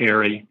 you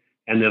carry,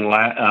 and then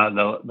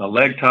the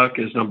leg tuck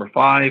is number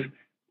 5,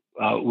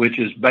 which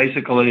is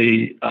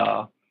basically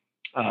a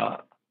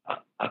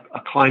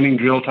climbing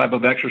drill type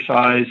of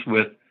exercise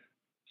with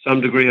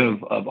some degree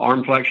of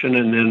arm flexion,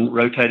 and then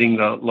rotating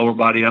the lower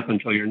body up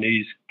until your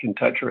knees can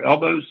touch your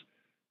elbows,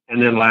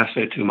 and then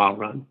lastly a 2-mile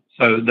run.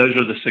 So those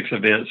are the 6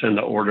 events in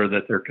the order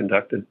that they're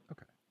conducted.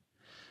 Okay.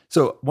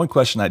 So one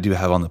question I do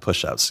have on the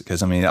push-ups,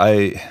 because I mean,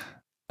 I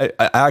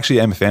actually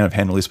am a fan of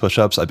hand release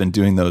push-ups. I've been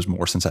doing those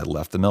more since I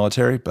left the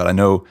military, but I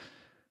know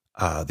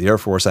the Air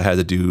Force, I had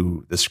to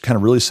do this kind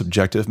of really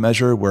subjective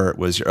measure where it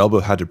was your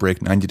elbow had to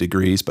break 90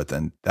 degrees, but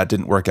then that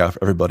didn't work out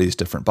for everybody's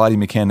different body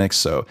mechanics.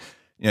 So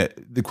you know,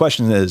 the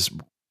question is,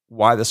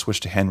 why the switch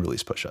to hand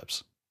release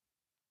push-ups?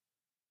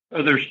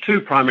 There's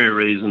 2 primary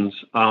reasons.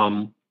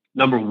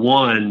 Number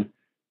 1,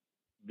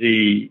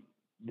 the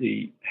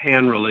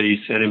hand release,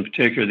 and in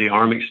particular the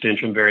arm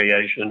extension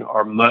variation,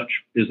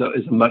 is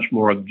a much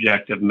more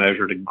objective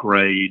measure to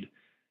grade.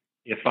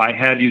 If I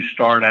had you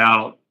start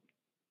out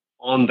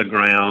on the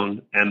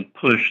ground and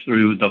push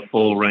through the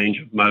full range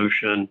of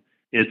motion,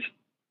 it's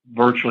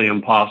virtually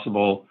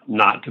impossible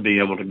not to be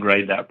able to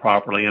grade that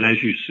properly. And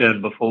as you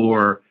said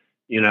before,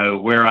 you know,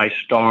 where I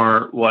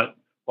start, what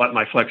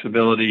my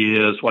flexibility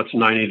is, what's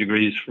 90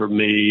 degrees for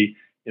me,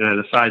 you know,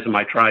 the size of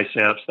my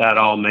triceps, that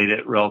all made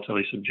it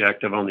relatively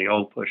subjective on the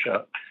old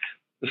push-up.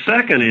 The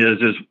second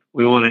is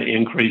we want to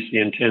increase the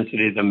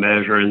intensity of the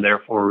measure and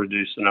therefore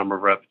reduce the number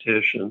of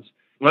repetitions.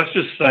 Let's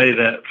just say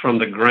that from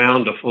the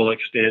ground to full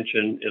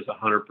extension is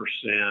 100%.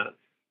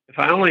 If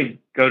I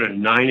only go to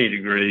 90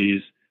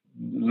 degrees,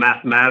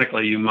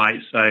 mathematically you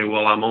might say,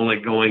 well, I'm only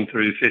going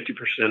through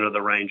 50% of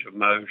the range of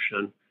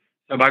motion.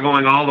 So by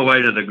going all the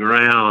way to the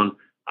ground,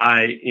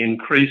 I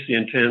increase the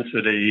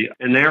intensity,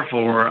 and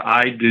therefore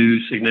I do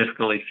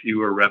significantly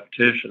fewer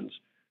repetitions,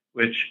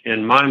 which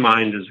in my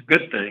mind is a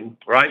good thing,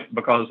 right?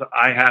 Because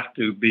I have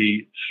to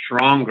be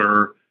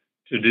stronger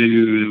to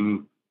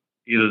do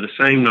either the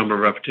same number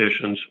of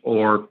repetitions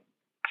or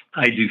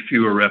I do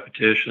fewer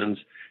repetitions.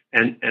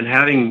 And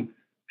having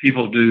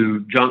people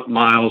do junk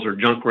miles or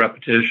junk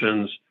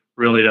repetitions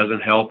really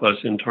doesn't help us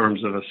in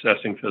terms of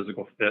assessing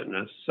physical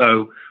fitness.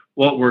 So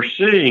what we're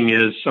seeing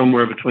is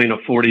somewhere between a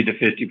 40 to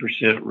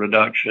 50%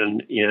 reduction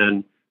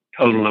in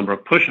total number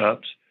of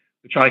push-ups,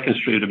 which I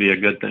construe to be a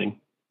good thing.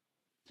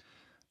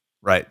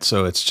 Right.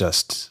 So it's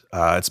just,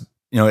 it's,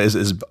 you know, as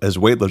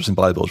weightlifters and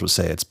bodybuilders would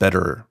say, it's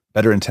better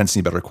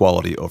intensity, better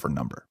quality over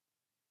number.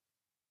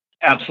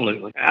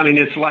 Absolutely. I mean,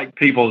 it's like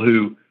people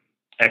who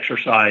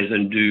exercise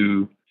and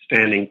do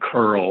standing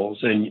curls,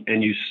 and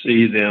you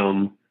see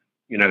them,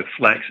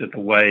 flex at the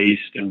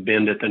waist and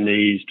bend at the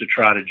knees to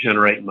try to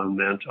generate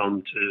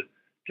momentum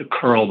to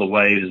curl the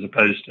weight, as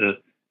opposed to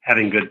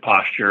having good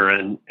posture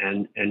and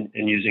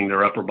using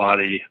their upper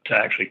body to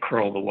actually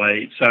curl the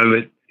weight.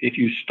 So if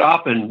you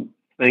stop and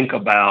think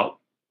about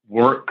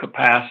work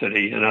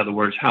capacity, in other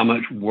words, how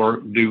much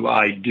work do?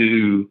 I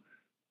do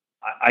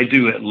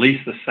at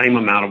least the same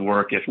amount of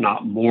work, if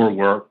not more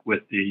work,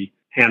 with the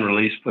hand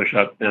release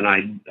push-up than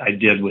I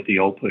did with the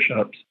old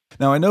push-ups.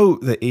 Now, I know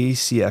the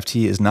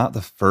ACFT is not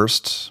the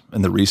first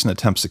in the recent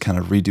attempts to kind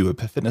of redo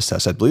a fitness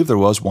test. I believe there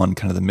was one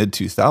kind of the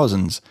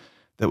mid-2000s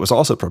that was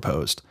also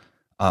proposed.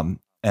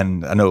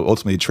 And I know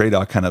ultimately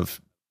TRADOC kind of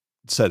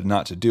said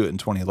not to do it in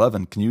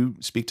 2011. Can you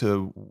speak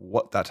to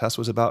what that test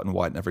was about and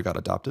why it never got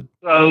adopted?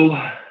 So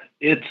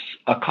it's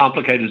a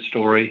complicated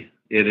story.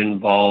 It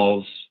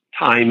involves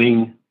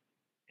timing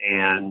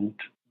and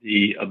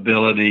the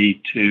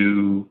ability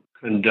to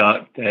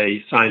conduct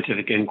a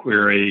scientific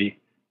inquiry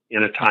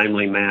in a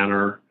timely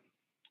manner.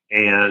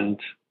 And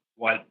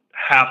what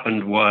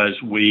happened was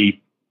the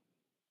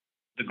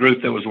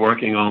group that was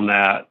working on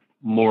that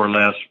more or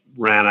less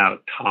ran out of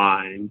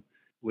time.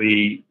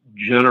 We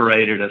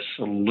generated a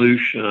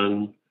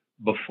solution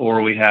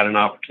before we had an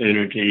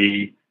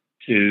opportunity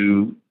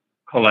to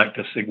collect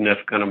a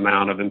significant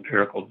amount of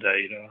empirical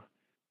data.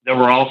 There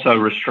were also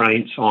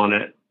restraints on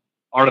it,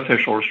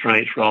 artificial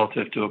restraints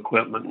relative to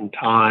equipment and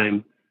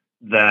time,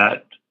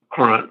 that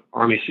current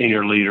Army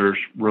senior leaders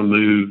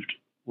removed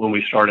when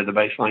we started the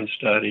baseline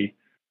study.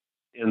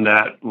 In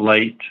that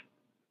late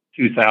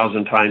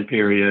 2000 time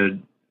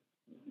period,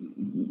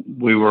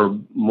 we were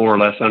more or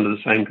less under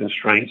the same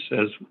constraints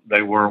as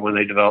they were when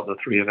they developed the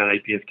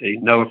 3-event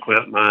APFT. No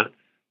equipment,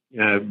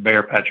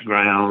 bare patch of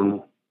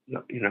ground,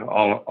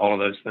 all of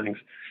those things.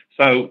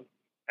 So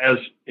as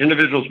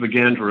individuals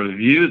began to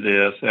review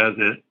this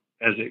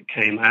as it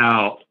came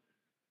out,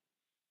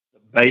 the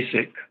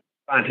basic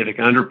scientific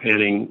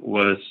underpinning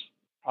was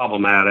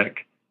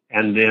problematic.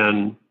 And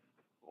then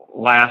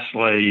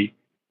lastly,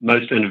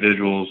 most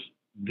individuals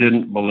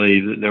didn't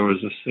believe that there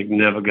was a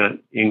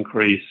significant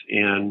increase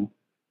in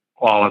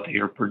quality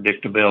or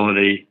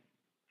predictability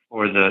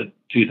for the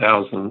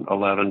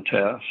 2011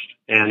 test.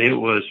 And it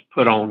was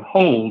put on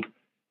hold,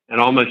 and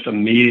almost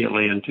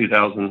immediately in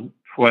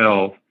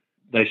 2012,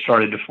 they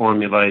started to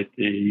formulate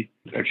the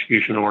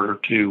execution order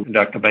to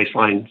conduct a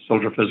baseline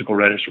soldier physical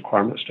readiness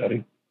requirement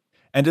study.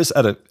 And just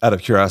out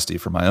of curiosity,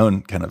 for my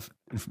own kind of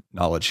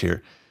knowledge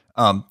here,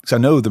 because I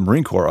know the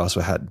Marine Corps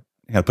also had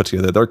put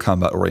together their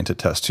combat-oriented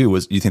test too.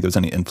 Do you think there was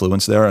any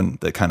influence there, and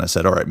that kind of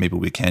said, all right, maybe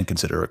we can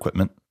consider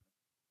equipment?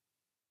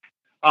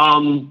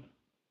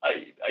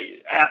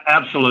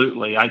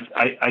 Absolutely.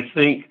 I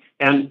think,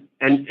 and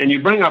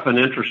you bring up an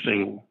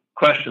interesting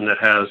question that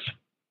has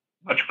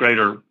much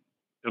greater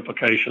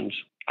implications.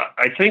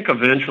 I think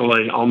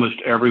eventually almost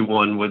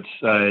everyone would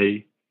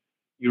say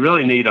you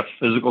really need a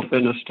physical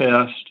fitness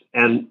test.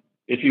 And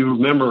if you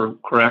remember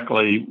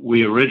correctly,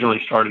 we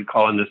originally started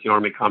calling this the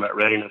Army Combat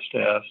Readiness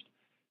Test.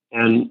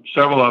 And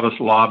several of us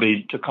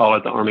lobbied to call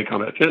it the Army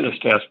Combat Fitness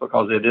Test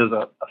because it is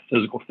a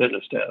physical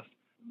fitness test.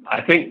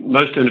 I think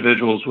most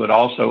individuals would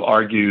also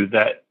argue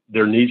that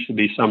there needs to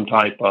be some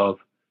type of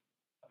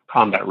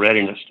combat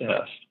readiness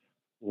test,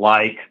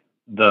 like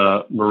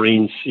the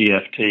Marine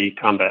CFT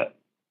combat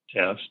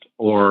test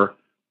or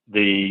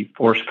the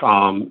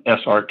FORSCOM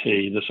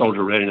SRT, the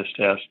soldier readiness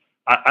test.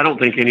 I don't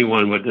think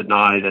anyone would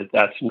deny that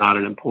that's not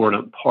an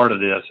important part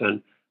of this.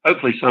 And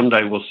hopefully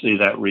someday we'll see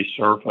that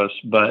resurface.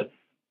 But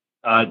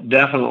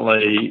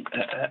definitely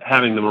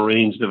having the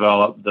Marines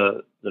develop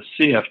the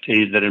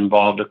CFT that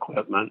involved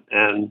equipment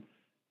and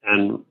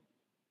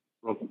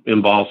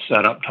involved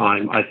setup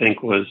time, I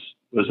think was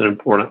an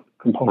important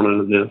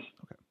component of this.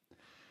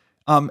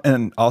 Okay.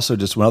 And also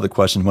just one other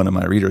question one of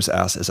my readers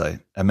asked, as I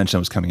mentioned I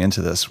was coming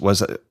into this,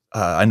 was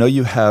I know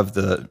you have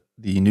the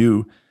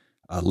new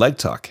leg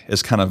tuck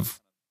is kind of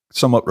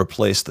somewhat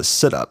replaced the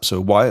sit-up. So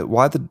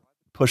why the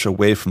push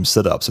away from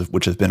sit-ups,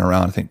 which has been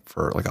around, I think,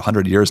 for like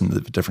 100 years in the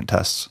different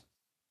tests?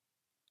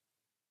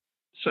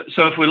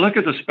 So if we look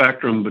at the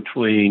spectrum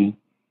between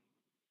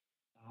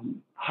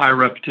high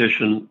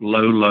repetition,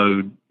 low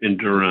load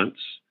endurance,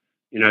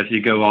 if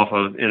you go off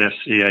of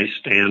NSCA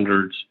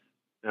standards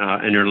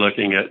and you're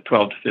looking at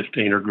 12 to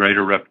 15 or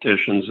greater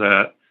repetitions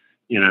at,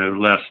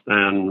 less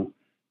than,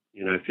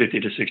 50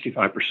 to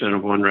 65%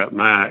 of one rep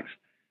max,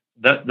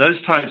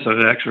 those types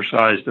of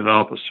exercise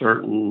develop a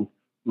certain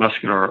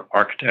muscular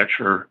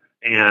architecture.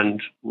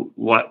 And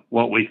what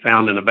we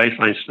found in the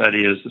baseline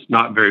study is it's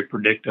not very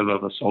predictive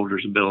of a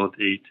soldier's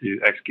ability to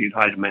execute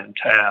high demand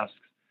tasks.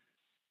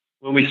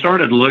 When we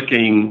started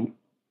looking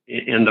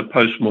in the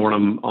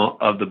postmortem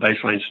of the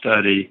baseline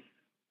study,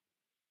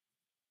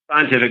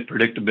 scientific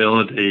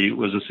predictability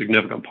was a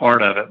significant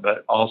part of it,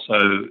 but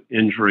also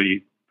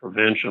injury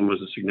prevention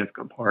was a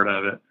significant part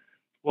of it.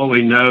 What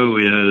we know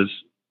is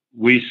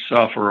we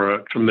suffer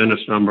a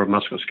tremendous number of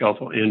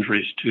musculoskeletal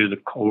injuries to the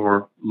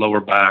core, lower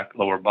back,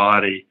 lower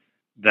body,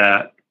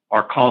 that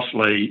are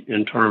costly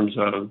in terms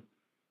of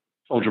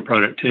soldier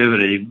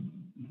productivity,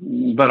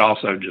 but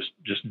also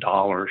just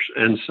dollars.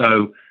 And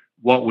so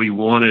what we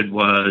wanted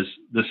was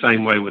the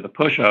same way with the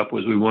push-up,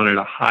 was we wanted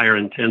a higher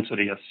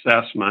intensity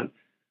assessment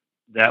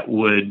that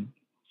would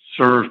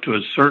serve to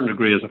a certain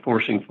degree as a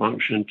forcing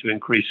function to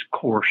increase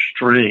core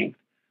strength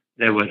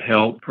that would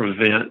help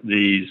prevent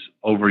these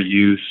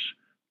overuse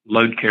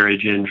load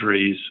carriage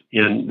injuries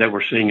that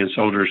we're seeing in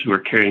soldiers who are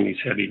carrying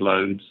these heavy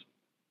loads.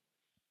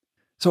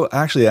 So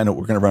actually, I know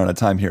we're going to run out of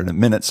time here in a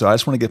minute, so I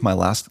just want to give my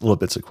last little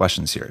bits of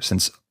questions here.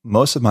 Since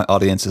most of my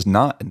audience is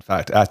not, in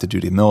fact, active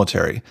duty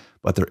military,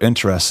 but they're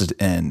interested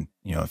in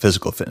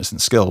physical fitness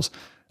and skills,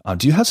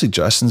 do you have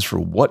suggestions for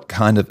what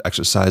kind of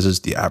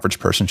exercises the average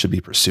person should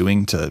be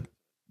pursuing to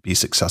be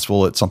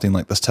successful at something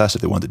like this test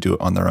if they want to do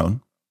it on their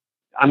own?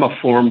 I'm a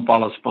form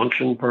follows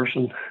function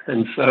person,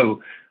 and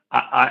so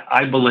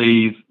I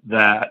believe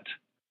that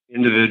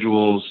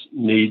individuals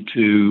need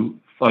to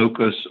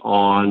focus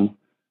on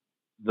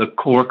the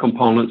core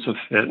components of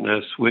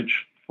fitness,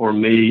 which for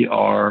me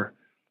are,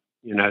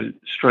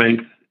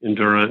 strength,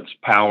 endurance,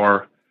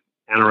 power,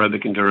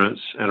 anaerobic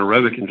endurance, and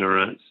aerobic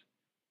endurance.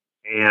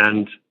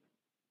 And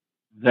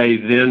they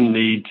then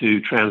need to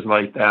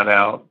translate that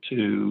out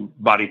to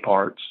body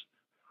parts.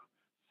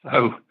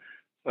 So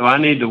I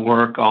need to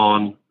work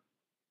on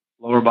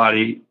lower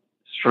body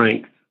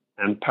strength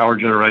and power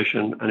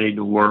generation. I need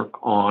to work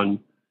on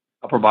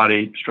upper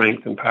body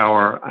strength and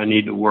power. I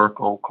need to work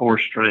on core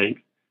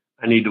strength.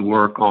 I need to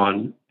work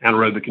on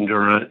anaerobic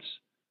endurance,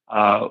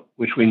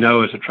 which we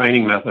know as a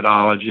training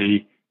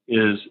methodology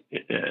is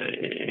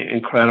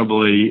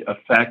incredibly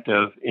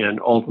effective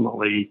in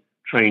ultimately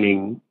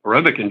training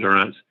aerobic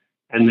endurance,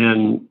 and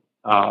then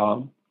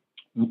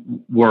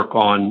work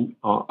on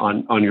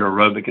your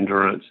aerobic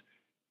endurance.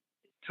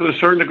 To a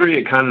certain degree,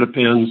 it kind of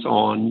depends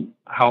on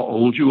how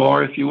old you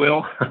are, if you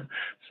will.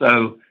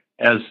 So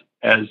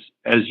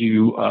as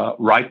you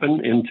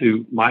ripen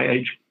into my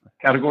age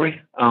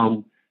category,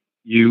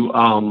 you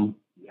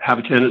have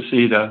a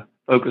tendency to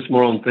focus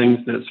more on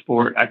things that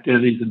support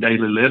activities of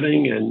daily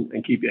living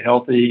and keep you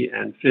healthy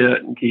and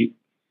fit and keep,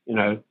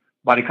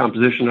 body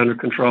composition under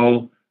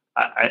control.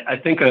 I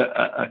think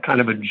a kind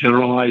of a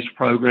generalized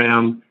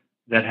program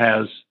that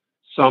has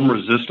some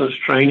resistance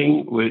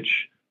training,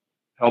 which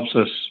helps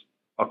us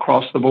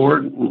across the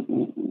board,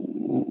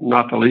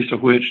 not the least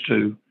of which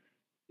to,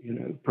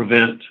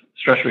 prevent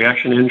stress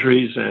reaction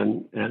injuries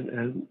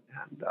and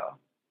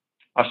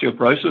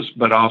osteoporosis,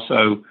 but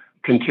also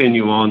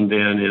continue on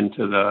then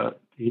into the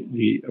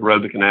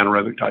aerobic and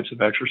anaerobic types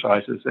of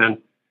exercises. And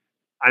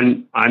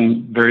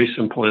I'm very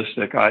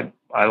simplistic.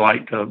 I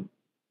like to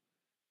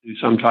do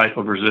some type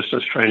of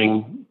resistance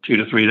training 2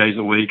 to 3 days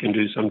a week and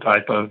do some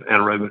type of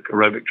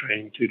aerobic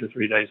training 2 to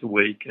 3 days a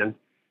week. And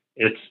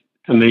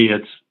to me,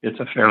 it's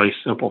a fairly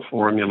simple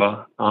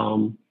formula.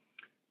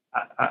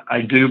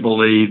 I do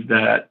believe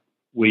that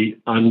we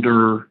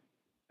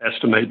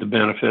underestimate the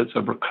benefits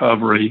of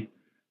recovery.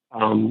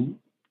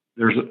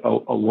 There's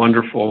a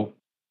wonderful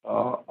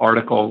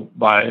article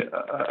by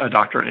a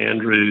Dr.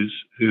 Andrews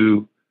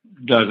who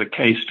does a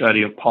case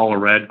study of Paula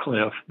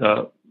Radcliffe,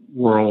 the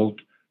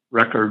world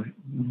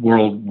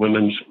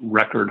women's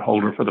record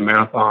holder for the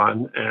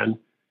marathon. And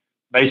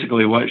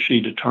basically what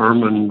she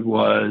determined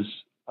was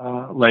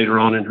later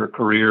on in her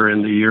career,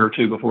 in the year or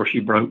two before she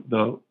broke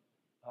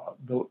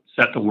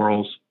set the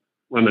world's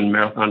women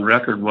marathon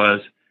record,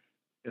 was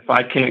if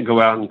I can't go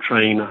out and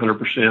train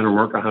 100% or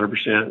work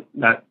 100%,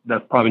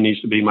 that probably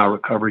needs to be my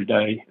recovery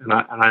day. And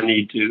I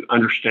need to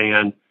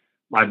understand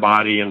my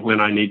body and when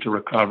I need to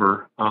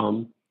recover,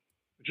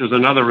 which is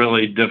another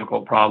really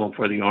difficult problem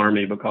for the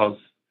Army because,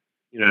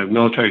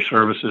 military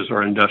services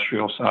are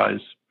industrial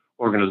sized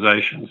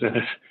organizations,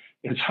 and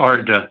it's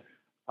hard to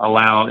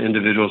allow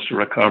individuals to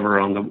recover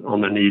on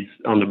the needs,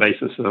 on the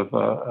basis of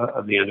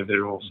the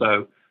individual.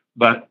 So,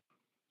 but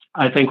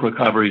I think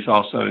recovery is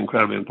also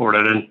incredibly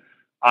important, and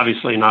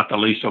obviously not the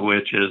least of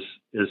which is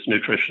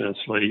nutrition and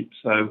sleep.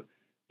 So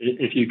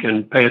if you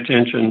can pay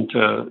attention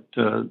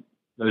to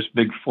those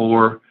big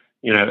four,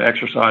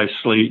 exercise,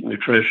 sleep,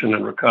 nutrition,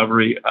 and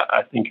recovery,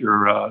 I think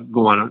you're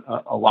going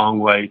a long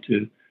way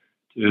to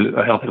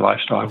a healthy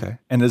lifestyle. Okay.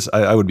 And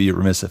I would be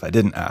remiss if I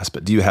didn't ask,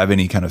 but do you have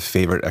any kind of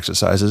favorite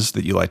exercises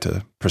that you like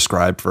to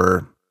prescribe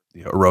for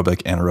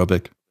aerobic,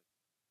 anaerobic?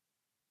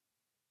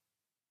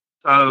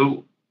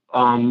 So,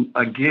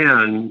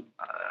 again,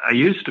 I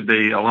used to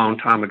be a long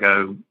time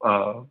ago.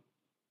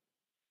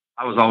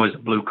 I was always a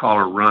blue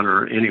collar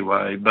runner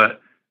anyway,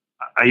 but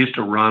I used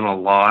to run a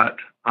lot.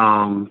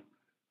 I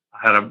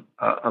had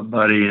a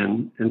buddy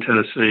in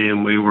Tennessee,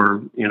 and we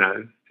were,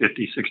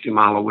 50, 60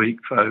 mile a week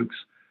folks.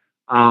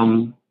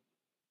 I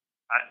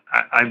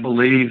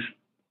believe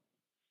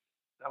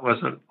that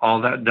wasn't all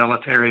that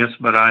deleterious,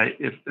 but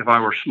if I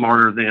were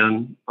smarter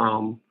then,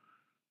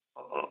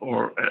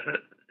 or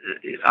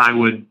I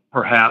would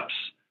perhaps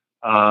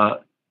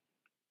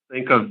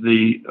think of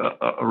the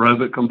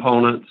aerobic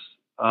components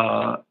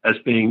as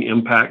being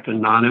impact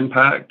and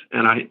non-impact.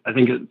 And I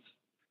think it's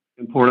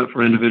important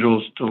for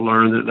individuals to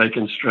learn that they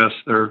can stress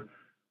their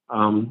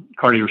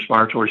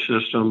cardiorespiratory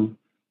system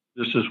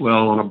just as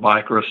well on a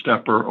bike or a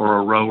stepper or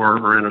a rower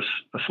or in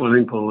a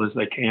swimming pool as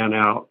they can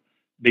out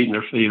beating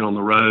their feet on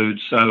the road.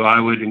 So I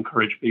would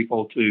encourage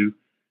people to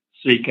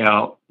seek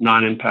out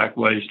non-impact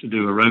ways to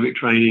do aerobic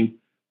training.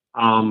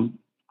 I'm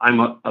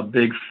a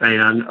big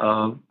fan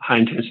of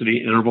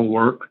high-intensity interval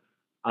work.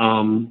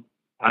 I'm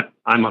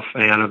a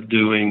fan of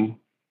doing,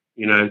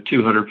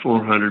 200,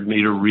 400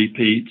 meter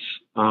repeats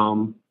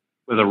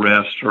with a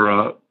rest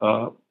or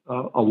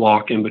a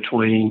walk in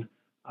between.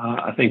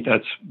 I think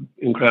that's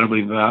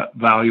incredibly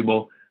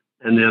valuable.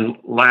 And then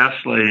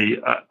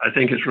lastly, I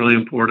think it's really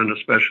important,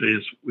 especially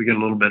as we get a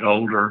little bit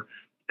older,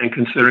 and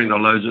considering the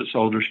loads that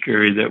soldiers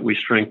carry, that we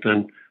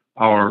strengthen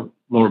our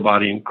lower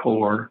body and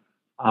core.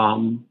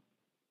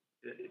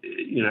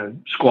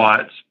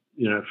 Squats,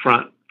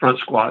 front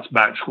squats,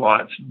 back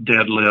squats,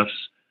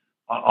 deadlifts,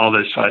 all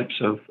those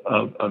types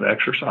of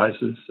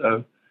exercises.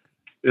 So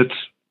it's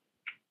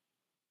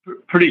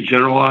pretty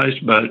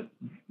generalized, but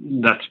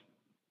that's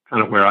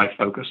kind of where I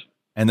focus.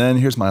 And then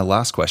here's my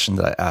last question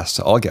that I asked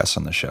to all guests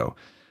on the show.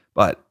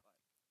 But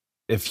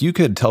if you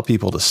could tell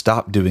people to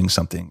stop doing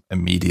something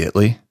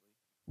immediately,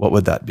 what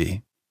would that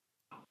be?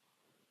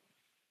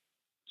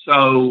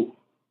 So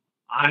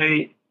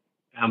I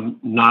am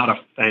not a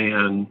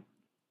fan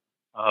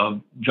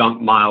of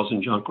junk miles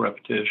and junk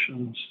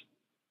repetitions.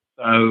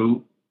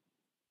 So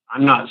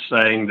I'm not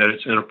saying that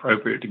it's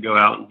inappropriate to go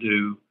out and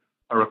do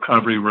a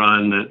recovery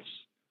run that's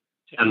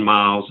 10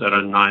 miles at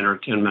a 9 or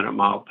 10 minute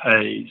mile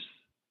pace,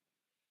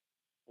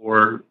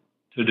 or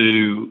to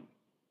do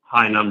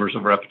high numbers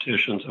of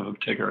repetitions of a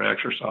particular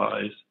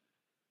exercise.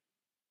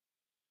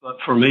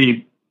 But for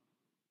me,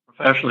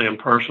 professionally and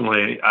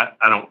personally,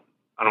 I don't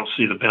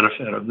see the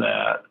benefit of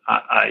that.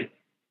 I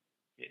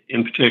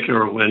in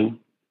particular, when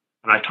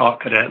I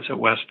taught cadets at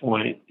West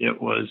Point, it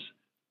was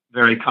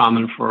very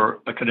common for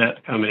a cadet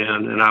to come in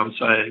and I would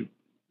say,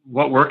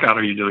 "What workout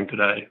are you doing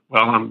today?"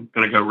 "Well, I'm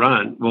going to go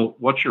run." "Well,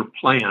 what's your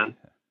plan?"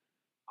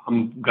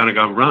 "I'm going to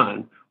go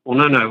run." "Well,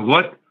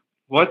 no.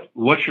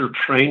 What's your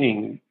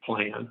training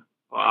plan?"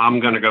 "Well, I'm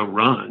going to go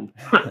run."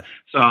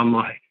 So I'm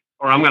like,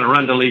 or I'm going to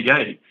run to League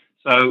 8.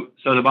 So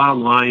the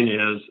bottom line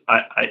is,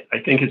 I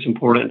think it's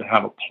important to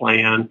have a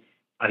plan.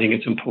 I think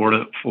it's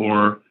important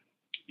for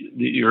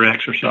your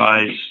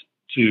exercise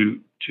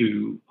to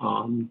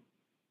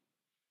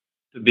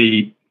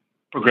be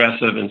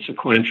progressive and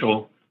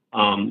sequential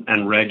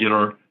and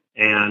regular.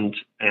 And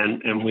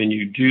when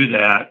you do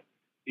that,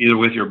 either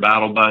with your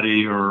battle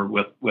buddy or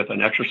with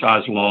an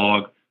exercise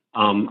log,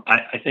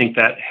 I think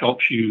that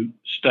helps you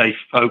stay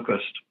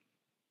focused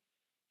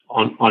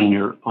on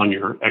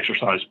your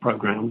exercise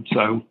program.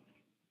 So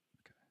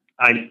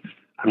I'm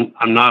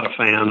not a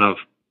fan of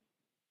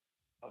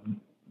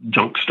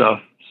junk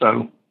stuff.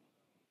 So,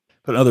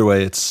 but another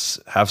way, it's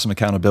have some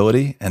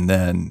accountability and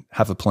then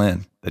have a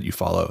plan that you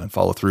follow and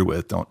follow through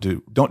with. Don't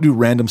do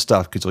random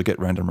stuff because you'll get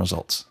random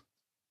results.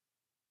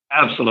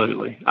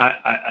 Absolutely.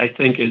 I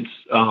think it's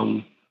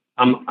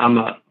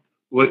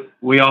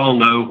we all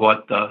know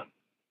what the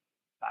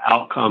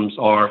outcomes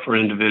are for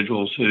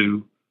individuals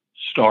who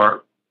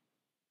start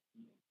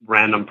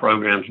random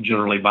programs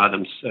generally by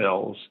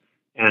themselves,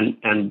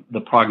 and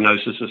the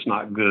prognosis is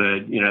not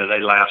good. They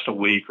last a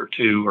week or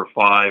 2 or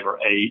 5 or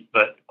 8,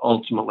 but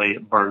ultimately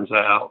it burns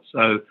out.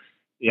 So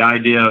the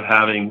idea of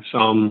having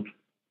some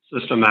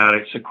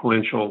systematic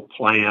sequential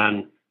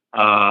plan,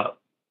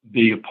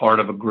 be a part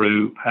of a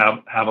group,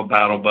 have a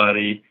battle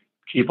buddy,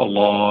 keep a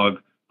log,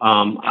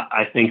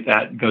 I think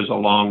that goes a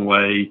long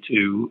way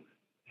to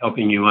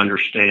helping you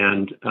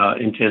understand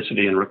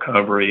intensity and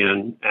recovery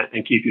and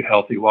keep you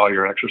healthy while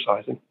you're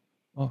exercising.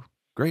 Well,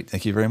 great.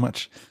 Thank you very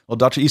much. Well,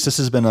 Dr. East, this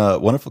has been a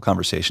wonderful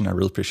conversation. I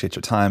really appreciate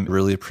your time. I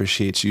really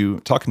appreciate you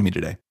talking to me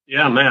today.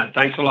 Yeah, man.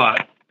 Thanks a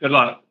lot. Good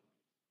luck.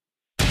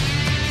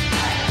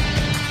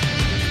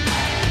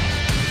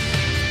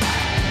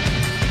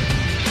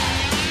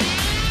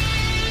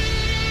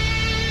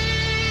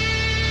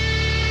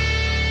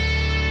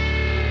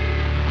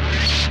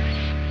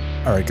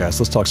 All right, guys,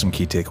 let's talk some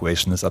key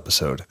takeaways from this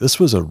episode. This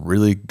was a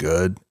really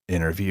good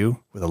interview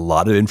with a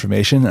lot of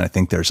information, and I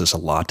think there's just a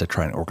lot to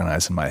try and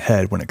organize in my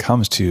head when it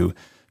comes to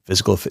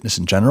physical fitness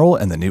in general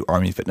and the new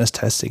Army fitness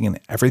testing and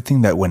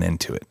everything that went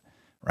into it,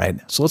 right?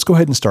 So let's go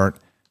ahead and start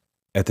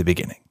at the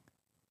beginning.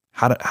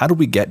 How do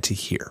we get to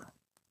here?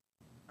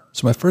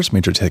 So my first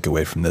major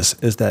takeaway from this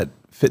is that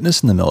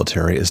fitness in the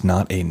military is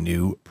not a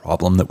new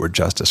problem that we're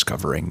just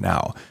discovering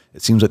now.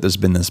 It seems like there's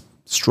been this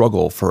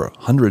struggle for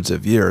hundreds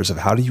of years of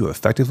how do you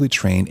effectively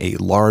train a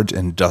large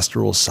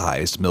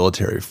industrial-sized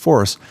military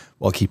force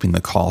while keeping the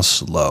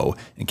costs low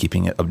and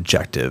keeping it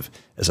objective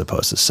as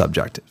opposed to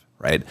subjective,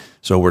 right?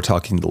 So we're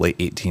talking the late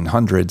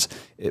 1800s.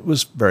 It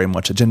was very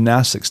much a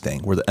gymnastics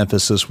thing where the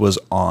emphasis was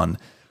on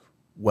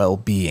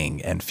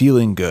well-being and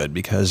feeling good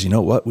because, you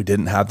know what, we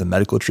didn't have the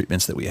medical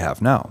treatments that we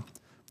have now.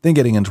 Then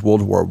getting into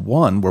World War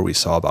I, where we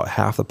saw about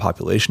half the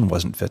population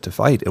wasn't fit to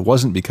fight, it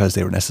wasn't because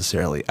they were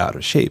necessarily out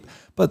of shape,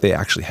 but they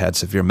actually had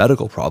severe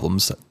medical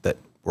problems that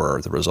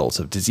were the results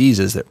of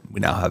diseases that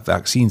we now have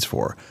vaccines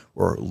for,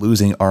 or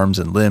losing arms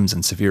and limbs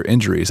and severe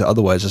injuries that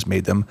otherwise just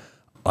made them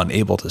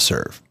unable to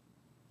serve.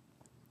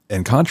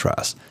 In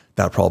contrast,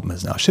 that problem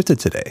has now shifted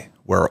today,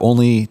 where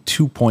only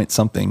 2.8,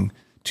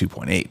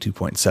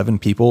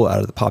 2.7 people out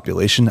of the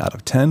population out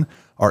of 10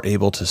 are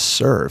able to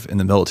serve in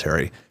the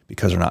military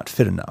because they're not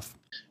fit enough.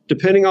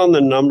 Depending on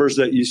the numbers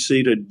that you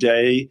see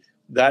today,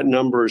 that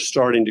number is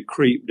starting to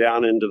creep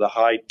down into the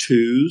high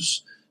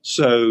twos.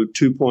 So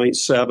 2.7,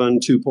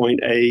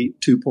 2.8,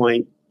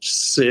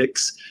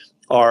 2.6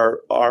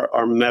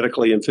 are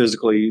medically and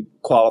physically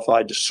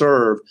qualified to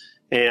serve.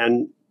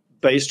 And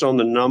based on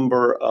the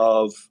number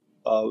of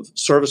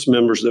service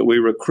members that we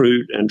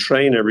recruit and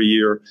train every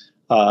year,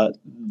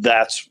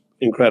 that's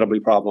incredibly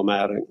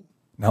problematic.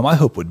 Now, my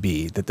hope would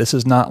be that this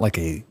is not like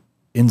a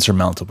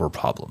insurmountable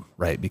problem,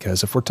 right?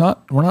 Because if we're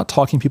not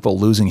talking people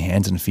losing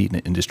hands and feet in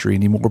the industry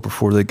anymore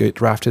before they get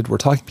drafted, we're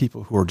talking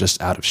people who are just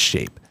out of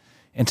shape.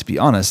 And to be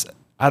honest,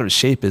 out of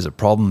shape is a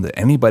problem that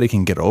anybody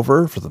can get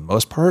over for the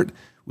most part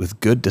with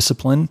good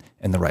discipline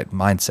and the right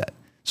mindset.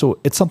 So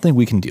it's something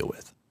we can deal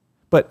with.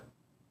 But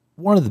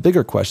one of the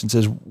bigger questions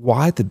is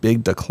why the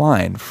big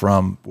decline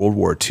from World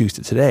War II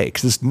to today?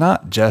 Because it's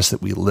not just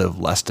that we live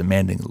less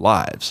demanding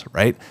lives,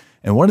 right?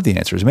 And one of the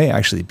answers may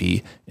actually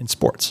be in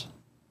sports.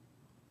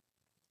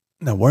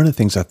 Now, one of the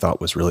things I thought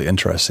was really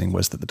interesting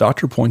was that the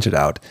doctor pointed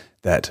out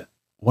that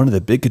one of the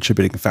big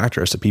contributing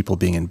factors to people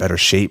being in better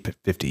shape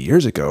 50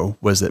 years ago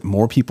was that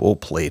more people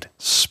played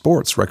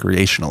sports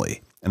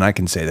recreationally. And I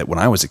can say that when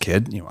I was a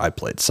kid, I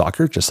played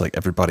soccer just like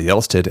everybody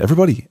else did.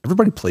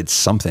 Everybody played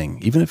something,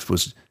 even if it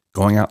was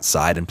going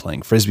outside and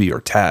playing frisbee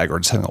or tag or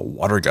just having a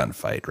water gun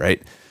fight,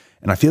 right?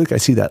 And I feel like I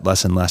see that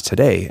less and less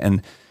today.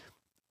 And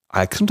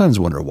I sometimes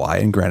wonder why,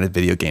 and granted,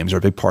 video games are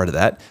a big part of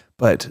that,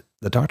 but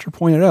the doctor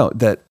pointed out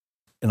that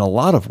in a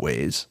lot of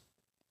ways,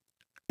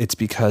 it's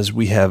because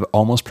we have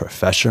almost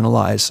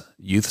professionalized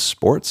youth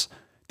sports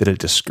that it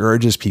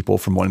discourages people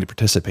from wanting to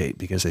participate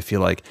because they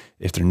feel like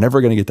if they're never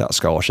going to get that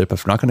scholarship,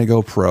 if they're not going to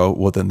go pro,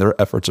 well, then their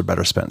efforts are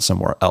better spent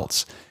somewhere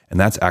else. And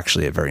that's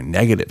actually a very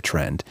negative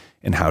trend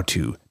in how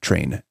to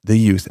train the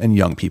youth and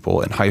young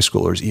people and high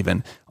schoolers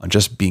even on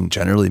just being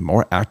generally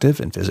more active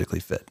and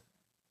physically fit.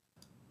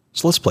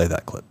 So let's play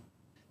that clip.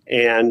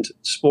 And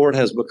sport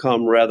has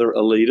become rather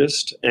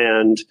elitist,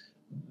 and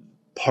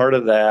part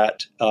of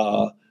that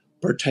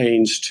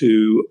pertains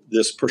to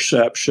this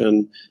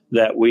perception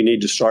that we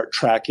need to start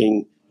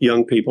tracking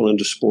young people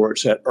into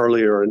sports at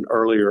earlier and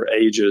earlier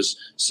ages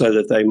so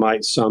that they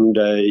might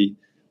someday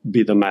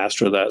be the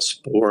master of that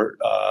sport,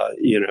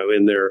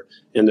 in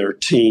their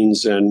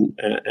teens and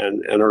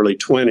early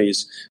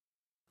 20s.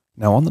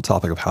 Now, on the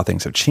topic of how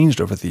things have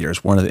changed over the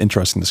years, one of the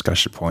interesting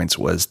discussion points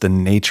was the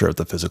nature of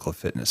the physical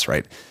fitness,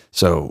 right?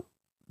 So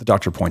the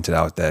doctor pointed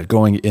out that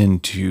going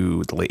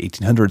into the late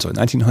 1800s or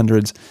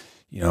 1900s,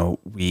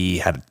 we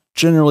had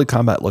generally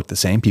combat looked the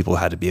same. People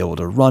had to be able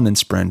to run and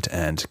sprint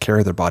and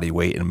carry their body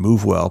weight and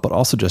move well, but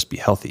also just be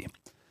healthy.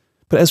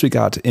 But as we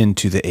got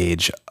into the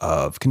age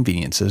of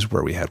conveniences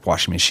where we had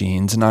washing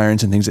machines and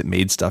irons and things that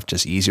made stuff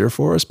just easier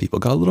for us, people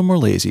got a little more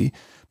lazy,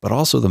 but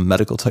also the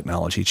medical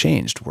technology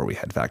changed where we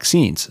had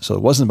vaccines. So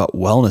it wasn't about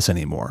wellness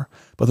anymore,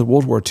 but the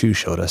World War II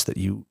showed us that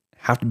you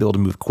have to be able to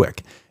move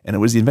quick. And it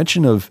was the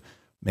invention of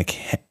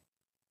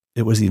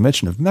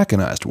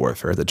mechanized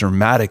warfare that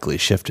dramatically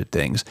shifted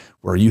things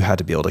where you had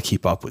to be able to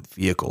keep up with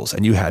vehicles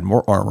and you had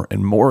more armor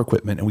and more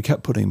equipment. And we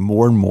kept putting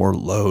more and more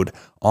load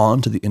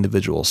onto the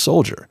individual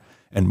soldier,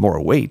 and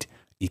more weight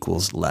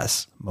equals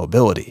less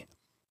mobility.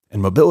 And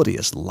mobility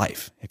is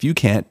life. If you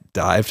can't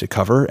dive to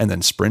cover and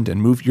then sprint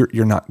and move,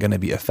 you're not going to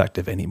be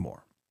effective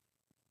anymore.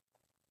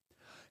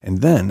 And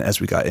then as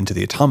we got into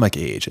the atomic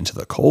age, into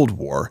the Cold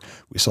War,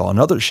 we saw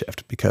another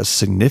shift because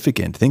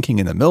significant thinking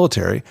in the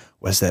military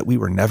was that we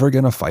were never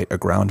going to fight a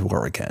ground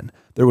war again.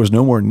 There was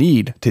no more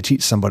need to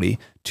teach somebody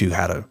to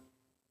how to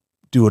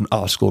do an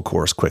obstacle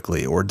course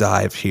quickly or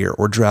dive here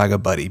or drag a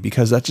buddy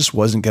because that just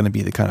wasn't going to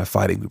be the kind of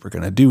fighting we were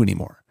going to do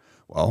anymore.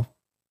 Well,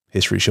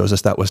 history shows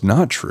us that was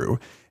not true.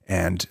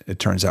 And it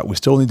turns out we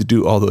still need to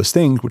do all those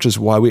things, which is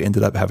why we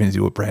ended up having to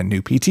do a brand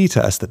new PT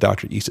test that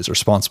Dr. East is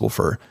responsible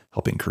for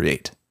helping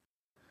create.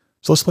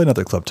 So let's play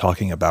another clip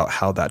talking about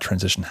how that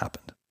transition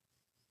happened.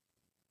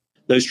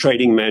 Those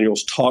training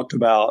manuals talked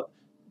about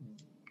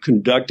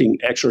conducting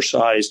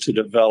exercise to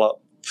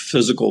develop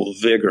physical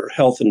vigor,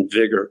 health and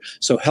vigor.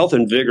 So health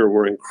and vigor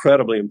were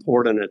incredibly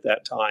important at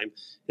that time.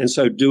 And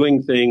so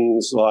doing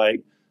things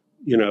like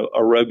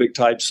aerobic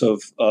types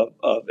of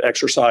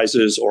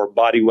exercises or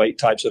body weight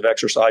types of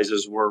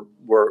exercises were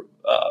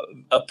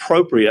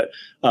appropriate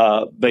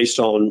based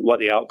on what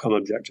the outcome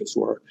objectives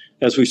were.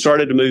 As we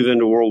started to move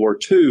into World War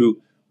II,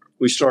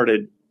 we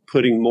started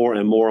putting more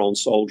and more on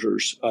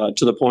soldiers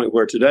to the point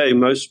where today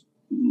most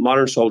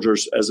modern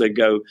soldiers, as they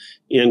go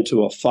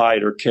into a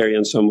fight, are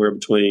carrying somewhere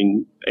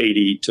between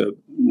 80 to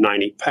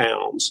 90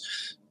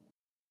 pounds.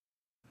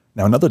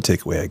 Now, another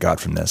takeaway I got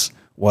from this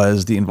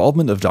was the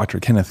involvement of Dr.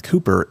 Kenneth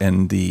Cooper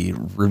in the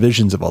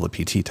revisions of all the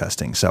PT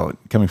testing. So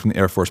coming from the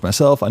Air Force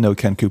myself, I know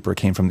Ken Cooper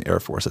came from the Air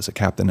Force as a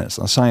captain and as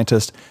a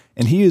scientist,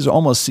 and he is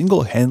almost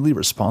single-handedly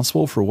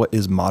responsible for what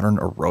is modern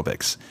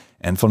aerobics.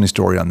 And funny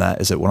story on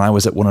that is that when I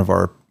was at one of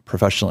our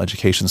professional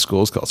education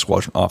schools called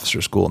Squadron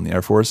Officer School in the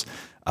Air Force,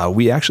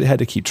 we actually had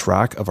to keep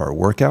track of our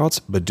workouts,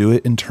 but do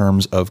it in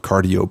terms of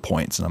cardio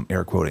points. And I'm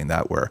air quoting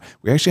that, where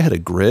we actually had a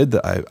grid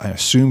that I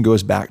assume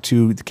goes back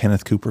to the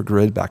Kenneth Cooper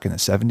grid back in the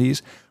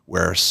 70s,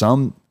 where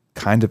some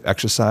kind of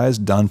exercise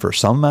done for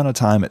some amount of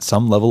time at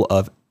some level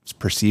of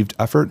perceived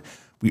effort,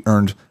 we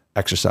earned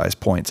exercise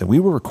points. And we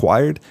were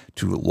required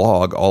to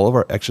log all of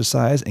our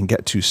exercise and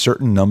get to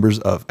certain numbers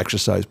of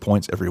exercise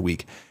points every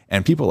week.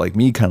 And people like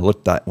me kind of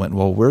looked at that and went,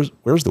 well,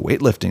 where's the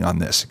weightlifting on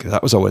this? Because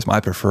that was always my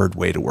preferred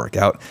way to work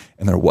out,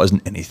 and there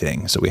wasn't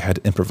anything. So we had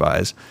to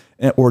improvise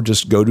or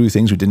just go do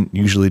things we didn't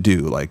usually do,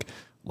 like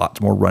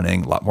lots more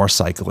running, a lot more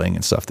cycling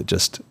and stuff that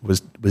just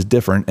was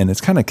different. And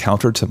it's kind of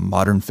counter to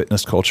modern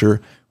fitness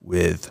culture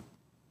with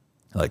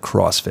like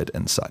CrossFit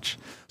and such.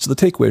 So the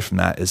takeaway from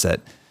that is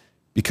that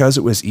because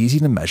it was easy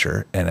to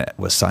measure and it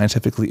was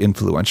scientifically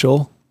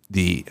influential,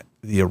 the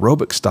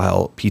aerobic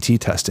style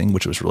PT testing,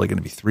 which was really going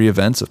to be 3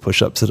 events of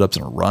push-ups, sit-ups,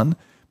 and a run,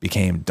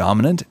 became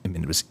dominant. I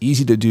mean, it was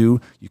easy to do.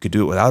 You could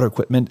do it without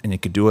equipment, and you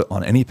could do it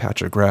on any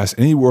patch of grass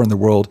anywhere in the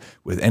world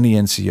with any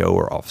NCO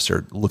or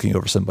officer looking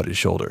over somebody's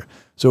shoulder.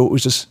 So it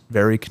was just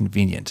very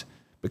convenient.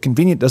 But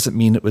convenient doesn't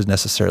mean it was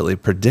necessarily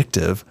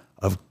predictive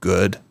of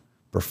good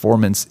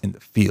performance in the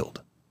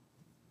field.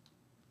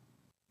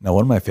 Now,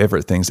 one of my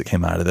favorite things that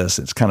came out of this,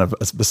 it's kind of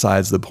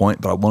besides the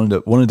point, but I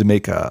wanted to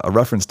make a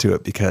reference to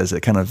it because it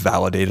kind of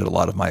validated a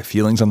lot of my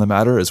feelings on the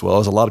matter, as well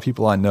as a lot of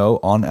people I know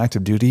on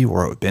active duty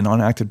or have been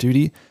on active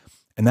duty.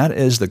 And that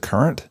is the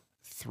current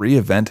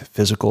 3-event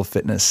physical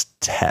fitness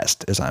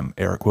test, as I'm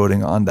air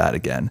quoting on that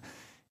again,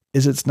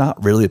 is it's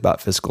not really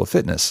about physical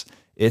fitness.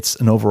 It's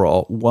an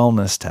overall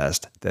wellness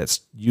test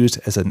that's used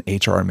as an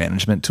HR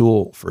management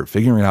tool for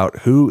figuring out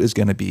who is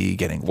going to be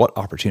getting what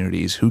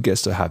opportunities, who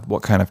gets to have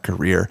what kind of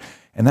career.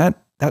 And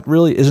that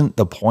really isn't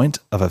the point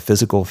of a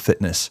physical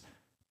fitness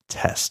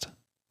test.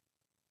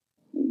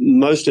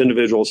 Most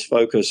individuals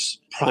focus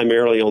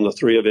primarily on the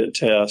 3-event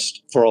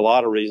test for a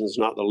lot of reasons,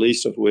 not the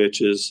least of which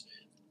is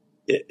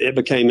it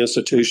became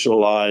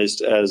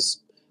institutionalized as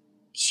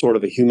sort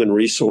of a human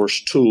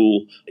resource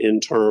tool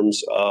in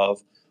terms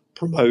of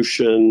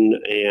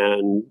promotion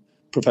and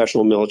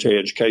professional military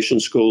education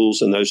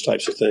schools and those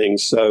types of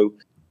things. So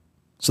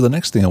the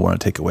next thing I want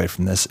to take away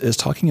from this is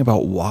talking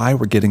about why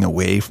we're getting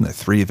away from the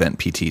 3-event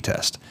PT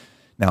test.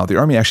 Now, the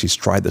Army actually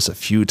tried this a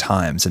few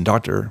times, and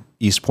Dr.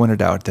 East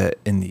pointed out that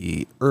in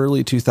the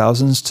early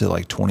 2000s to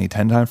like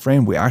 2010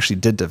 timeframe, we actually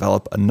did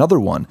develop another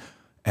one.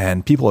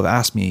 And people have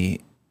asked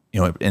me,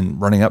 in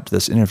running up to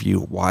this interview,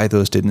 why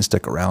those didn't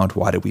stick around,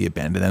 why did we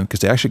abandon them?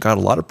 Because they actually got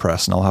a lot of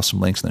press, and I'll have some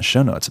links in the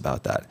show notes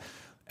about that.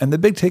 And the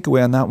big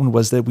takeaway on that one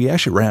was that we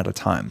actually ran out of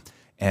time.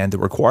 And the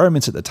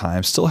requirements at the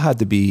time still had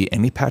to be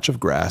any patch of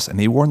grass,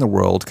 anywhere in the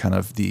world, kind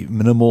of the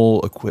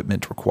minimal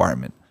equipment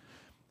requirement.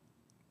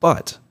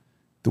 But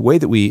the way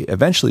that we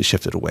eventually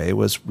shifted away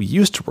was we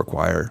used to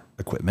require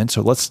equipment.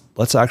 So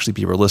let's actually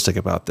be realistic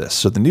about this.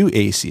 So the new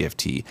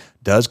ACFT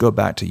does go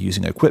back to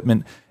using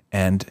equipment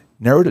and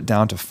narrowed it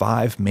down to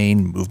 5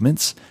 main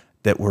movements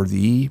that were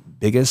the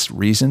biggest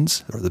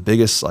reasons or the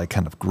biggest like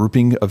kind of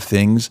grouping of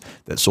things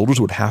that soldiers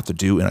would have to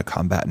do in a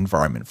combat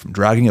environment, from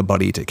dragging a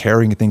buddy to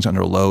carrying things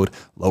under load,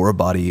 lower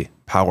body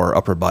power,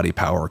 upper body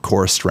power,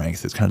 core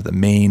strength. It's kind of the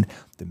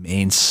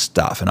main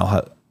stuff. And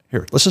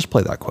here, let's just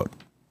play that quote.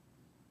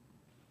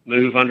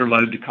 Move under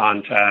load to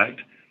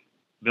contact,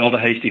 build a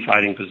hasty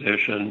fighting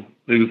position,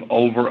 move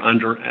over,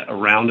 under,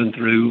 around and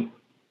through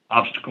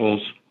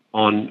obstacles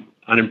on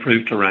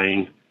unimproved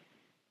terrain,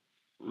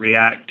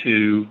 react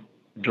to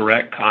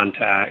direct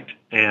contact,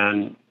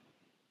 and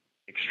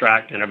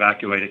extract and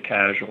evacuate a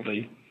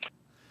casualty.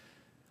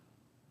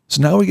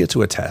 So now we get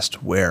to a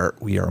test where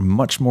we are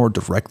much more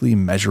directly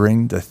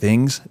measuring the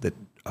things that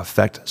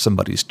affect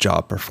somebody's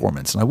job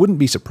performance. And I wouldn't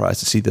be surprised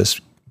to see this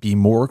be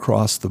more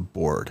across the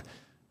board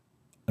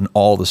in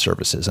all the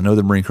services. I know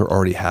the Marine Corps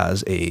already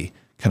has a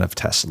kind of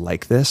test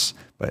like this,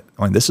 but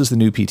this is the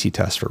new PT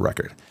test for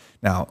record.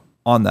 Now,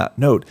 on that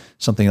note,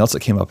 something else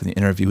that came up in the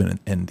interview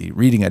and the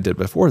reading I did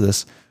before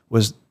this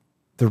was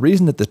the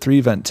reason that the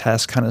 3-event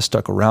test kind of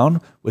stuck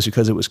around was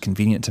because it was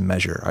convenient to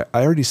measure.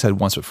 I already said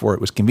once before, it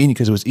was convenient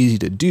because it was easy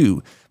to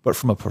do, but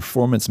from a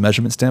performance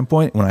measurement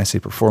standpoint, when I say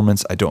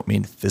performance, I don't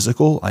mean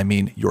physical, I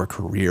mean your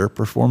career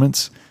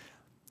performance.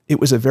 It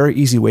was a very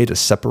easy way to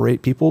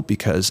separate people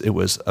because it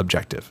was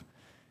objective.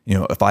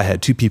 If I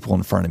had 2 people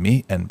in front of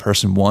me and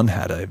person 1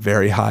 had a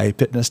very high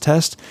fitness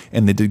test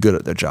and they did good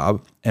at their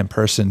job, and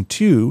person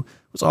 2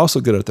 was also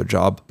good at their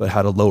job but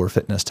had a lower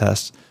fitness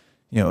test,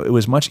 it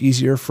was much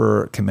easier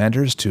for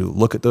commanders to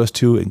look at those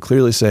 2 and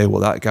clearly say,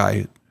 well, that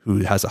guy who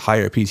has a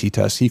higher PT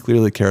test, he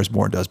clearly cares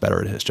more and does better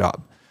at his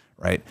job,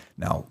 right?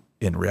 Now,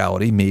 in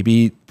reality,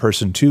 maybe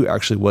person 2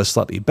 actually was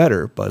slightly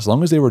better, but as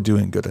long as they were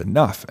doing good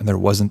enough and there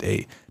wasn't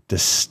a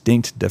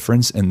distinct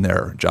difference in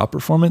their job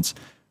performance,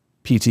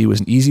 PT was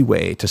an easy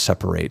way to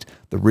separate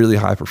the really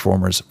high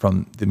performers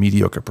from the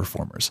mediocre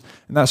performers.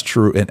 And that's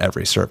true in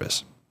every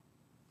service.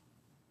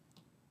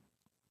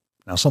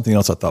 Now, something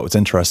else I thought was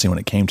interesting when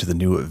it came to the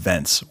new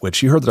events,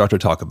 which you heard the doctor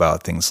talk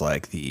about, things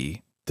like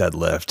the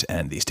deadlift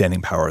and the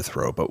standing power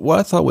throw. But what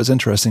I thought was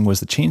interesting was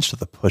the change to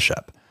the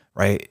push-up,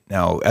 right?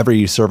 Now,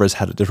 every service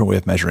had a different way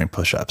of measuring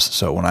push-ups.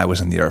 So when I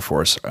was in the Air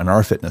Force, in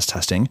our fitness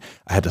testing,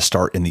 I had to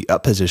start in the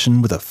up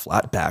position with a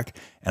flat back,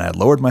 and I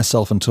lowered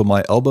myself until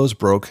my elbows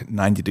broke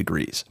 90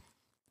 degrees.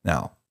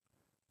 Now,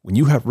 when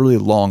you have really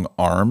long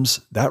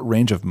arms, that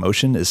range of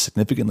motion is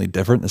significantly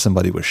different than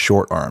somebody with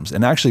short arms,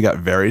 and actually got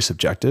very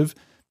subjective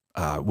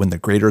when the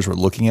graders were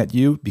looking at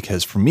you,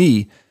 because for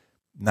me,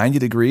 90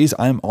 degrees,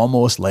 I'm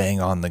almost laying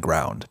on the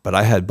ground. But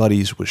I had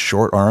buddies with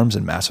short arms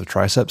and massive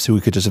triceps who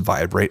could just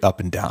vibrate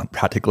up and down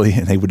practically,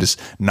 and they would just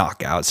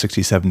knock out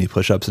 60, 70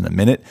 push-ups in a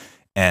minute,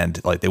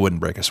 and like they wouldn't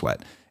break a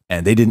sweat.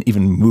 And they didn't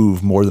even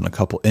move more than a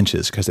couple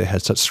inches because they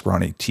had such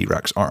scrawny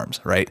T-Rex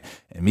arms, right?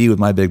 And me with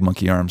my big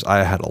monkey arms,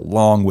 I had a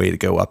long way to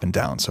go up and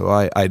down, so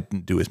I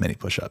didn't do as many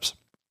push-ups.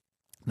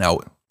 Now,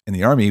 in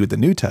the Army with the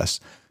new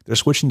tests, they're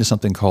switching to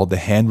something called the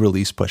hand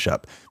release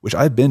push-up, which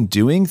I've been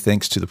doing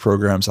thanks to the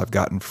programs I've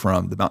gotten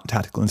from the Mountain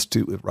Tactical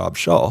Institute with Rob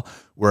Shaw,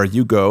 where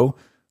you go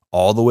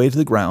all the way to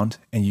the ground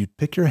and you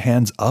pick your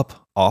hands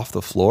up off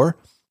the floor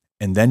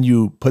and then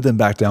you put them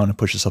back down and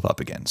push yourself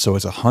up again. So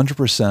it's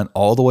 100%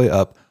 all the way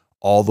up,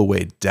 all the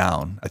way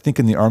down. I think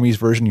in the Army's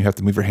version, you have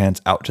to move your hands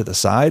out to the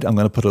side. I'm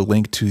going to put a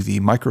link to the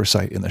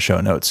microsite in the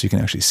show notes so you can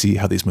actually see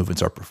how these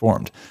movements are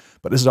performed.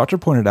 But as the doctor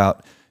pointed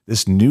out,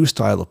 this new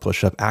style of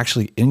push-up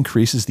actually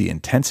increases the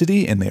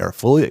intensity, and they are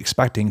fully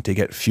expecting to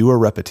get fewer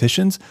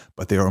repetitions,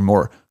 but they are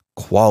more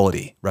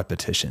quality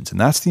repetitions. And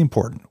that's the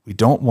important. We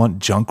don't want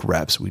junk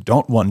reps. We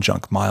don't want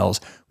junk miles.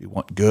 We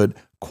want good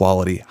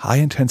quality, high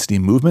intensity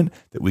movement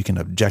that we can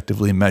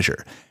objectively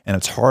measure. And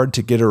it's hard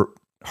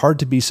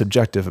to be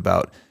subjective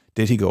about,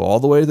 did he go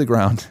all the way to the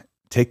ground,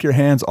 take your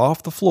hands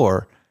off the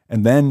floor,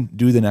 and then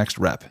do the next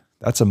rep?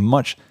 That's a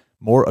much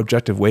more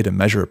objective way to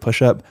measure a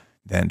push-up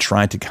than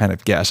trying to kind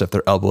of guess if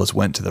their elbows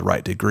went to the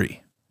right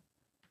degree.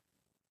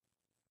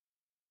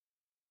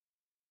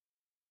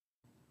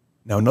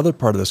 Now, another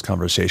part of this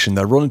conversation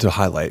that I wanted to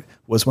highlight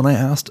was when I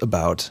asked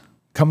about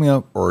coming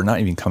up, or not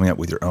even coming up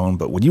with your own,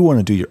 but when you want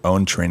to do your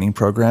own training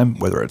program,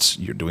 whether it's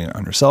you're doing it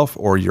on yourself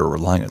or you're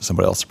relying on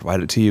somebody else to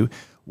provide it to you,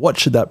 what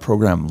should that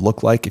program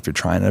look like if you're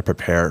trying to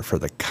prepare for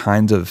the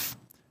kind of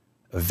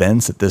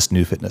events that this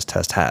new fitness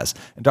test has?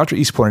 And Dr.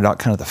 East pointed out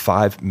kind of the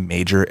 5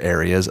 major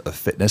areas of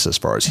fitness as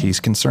far as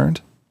he's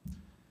concerned.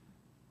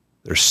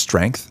 There's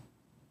strength,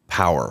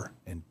 power,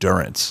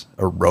 endurance,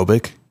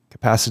 aerobic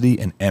capacity,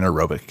 and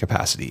anaerobic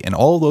capacity. And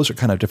all of those are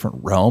kind of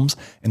different realms,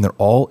 and they're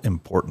all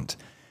important.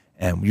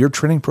 And your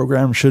training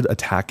program should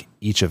attack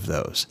each of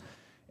those.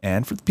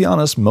 And to be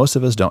honest, most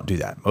of us don't do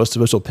that. Most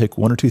of us will pick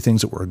 1 or 2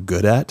 things that we're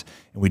good at,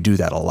 and we do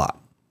that a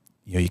lot.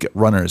 You know, you get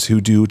runners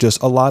who do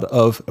just a lot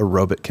of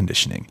aerobic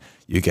conditioning.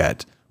 You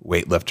get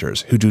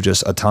weightlifters who do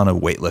just a ton of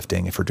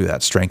weightlifting if we do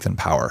that strength and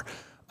power.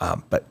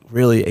 But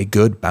really a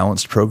good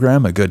balanced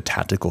program, a good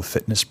tactical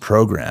fitness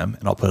program,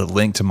 and I'll put a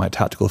link to my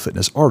tactical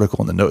fitness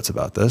article in the notes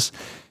about this,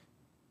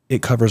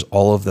 it covers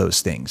all of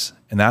those things.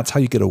 And that's how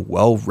you get a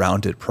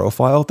well-rounded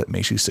profile that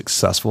makes you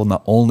successful,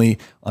 not only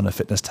on a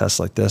fitness test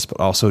like this,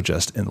 but also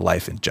just in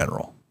life in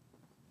general.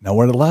 Now,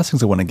 one of the last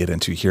things I want to get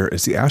into here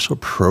is the actual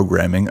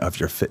programming of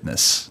your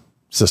fitness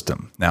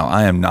system. Now,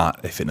 I am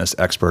not a fitness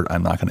expert.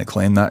 I'm not going to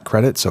claim that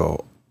credit,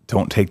 so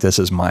don't take this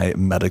as my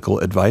medical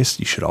advice.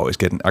 You should always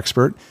get an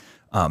expert.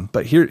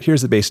 But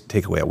here's the basic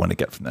takeaway I want to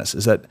get from this,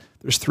 is that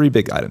there's 3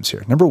 big items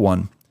here. Number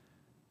 1,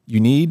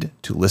 you need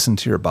to listen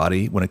to your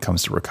body when it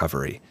comes to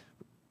recovery.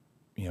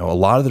 You know, a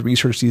lot of the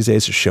research these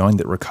days is showing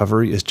that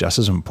recovery is just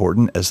as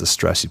important as the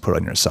stress you put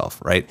on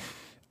yourself, right?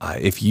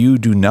 If you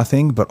do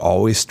nothing but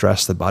always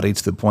stress the body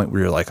to the point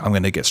where you're like, I'm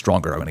going to get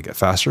stronger, I'm going to get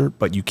faster,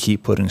 but you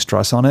keep putting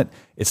stress on it,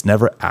 it's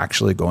never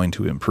actually going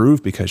to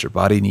improve because your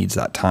body needs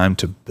that time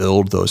to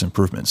build those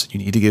improvements. You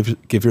need to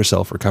give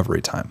yourself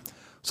recovery time.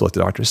 So like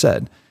the doctor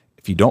said,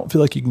 if you don't feel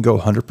like you can go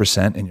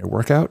 100% in your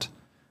workout,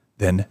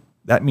 then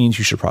that means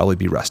you should probably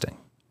be resting.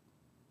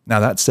 Now,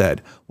 that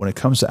said, when it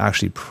comes to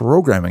actually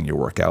programming your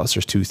workouts,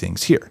 there's 2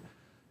 things here.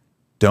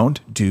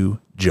 Don't do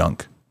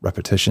junk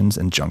repetitions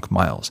and junk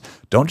miles.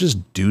 Don't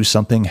just do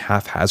something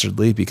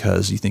haphazardly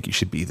because you think you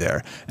should be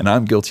there. And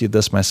I'm guilty of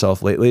this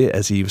myself lately,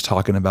 as he was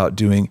talking about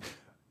doing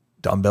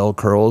dumbbell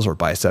curls or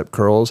bicep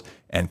curls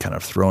and kind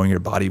of throwing your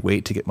body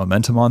weight to get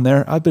momentum on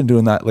there. I've been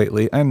doing that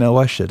lately. I know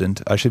I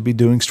shouldn't. I should be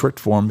doing strict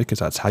form because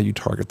that's how you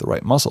target the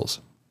right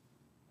muscles.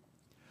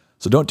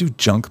 So don't do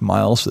junk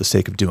miles for the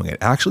sake of doing it.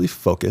 Actually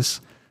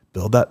focus,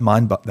 build that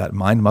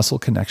mind-muscle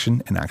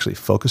connection, and actually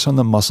focus on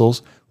the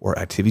muscles or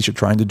activities you're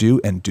trying to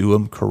do and do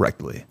them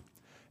correctly.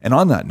 And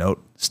on that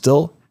note,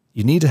 still,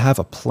 you need to have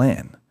a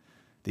plan.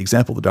 The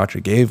example the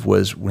doctor gave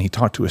was when he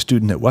talked to a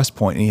student at West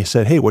Point and he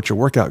said, hey, what's your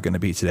workout going to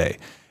be today?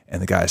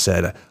 And the guy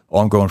said, oh,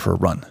 I'm going for a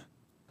run.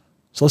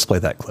 So let's play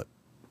that clip.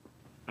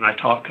 when I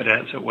taught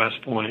cadets at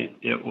West Point,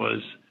 it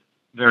was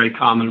very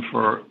common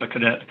for a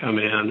cadet to come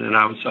in and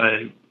I would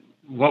say,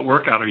 what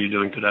workout are you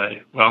doing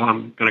today? Well,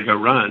 I'm going to go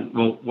run.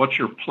 Well, what's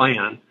your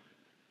plan?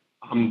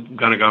 I'm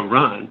going to go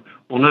run.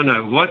 Well,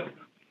 no.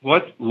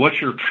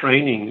 What's your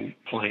training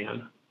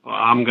plan? Well,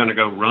 I'm going to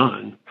go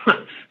run.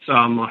 So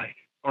I'm like,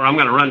 or I'm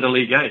going to run to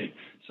League 8.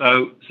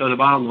 So the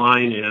bottom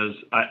line is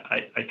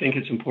I think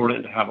it's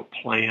important to have a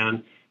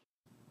plan.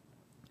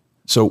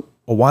 So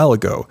a while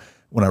ago,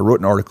 when I wrote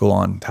an article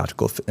on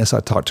tactical fitness,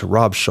 I talked to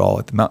Rob Shaw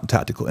at the Mountain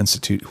Tactical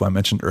Institute, who I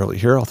mentioned earlier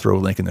here. I'll throw a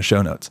link in the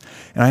show notes.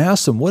 And I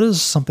asked him, what is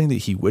something that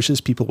he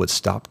wishes people would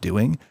stop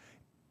doing?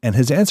 And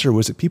his answer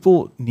was that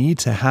people need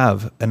to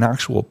have an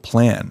actual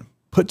plan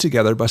put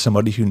together by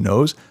somebody who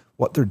knows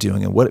what they're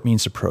doing and what it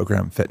means to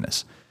program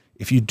fitness.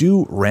 If you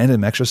do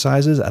random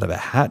exercises out of a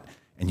hat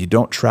and you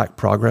don't track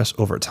progress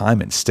over time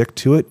and stick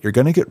to it, you're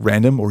going to get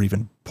random or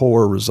even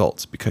poor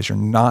results because you're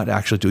not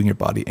actually doing your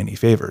body any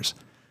favors.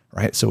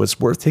 Right? So it's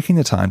worth taking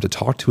the time to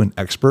talk to an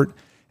expert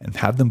and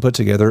have them put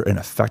together an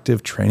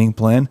effective training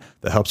plan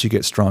that helps you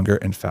get stronger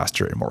and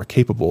faster and more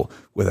capable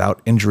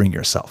without injuring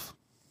yourself.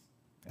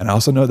 And I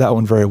also know that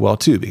one very well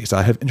too, because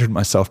I have injured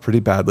myself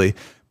pretty badly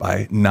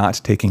by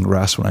not taking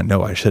rest when I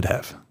know I should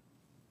have.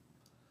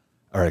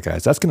 All right,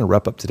 guys, that's going to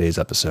wrap up today's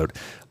episode.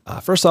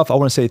 First off, I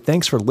want to say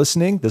thanks for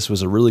listening. This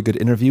was a really good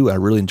interview. I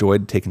really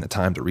enjoyed taking the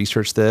time to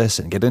research this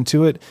and get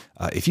into it.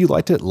 If you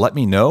liked it, let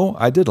me know.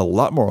 I did a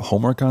lot more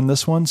homework on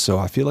this one, so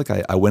I feel like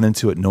I went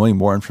into it knowing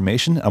more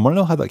information. I want to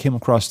know how that came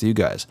across to you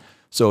guys.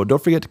 So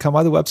don't forget to come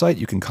by the website.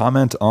 You can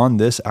comment on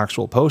this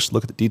actual post.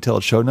 Look at the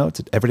detailed show notes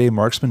at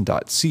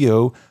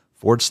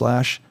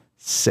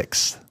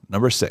everydaymarksman.co/6.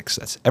 Number 6.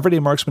 That's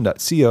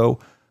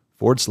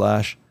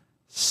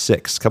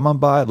everydaymarksman.co/6. Come on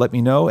by, let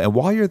me know. And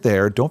while you're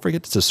there, don't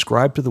forget to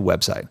subscribe to the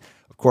website.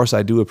 Of course,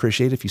 I do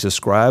appreciate if you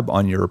subscribe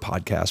on your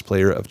podcast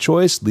player of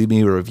choice. Leave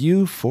me a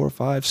review, 4 or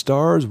 5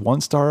 stars,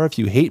 1 star. If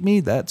you hate me,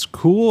 that's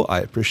cool. I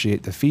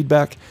appreciate the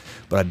feedback,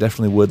 but I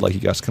definitely would like you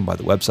guys to come by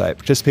the website,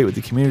 participate with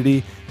the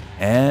community,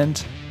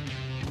 and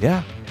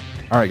yeah.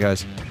 All right,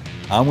 guys,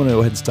 I'm going to go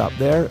ahead and stop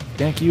there.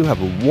 Thank you.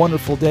 Have a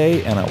wonderful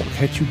day, and I will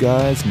catch you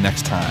guys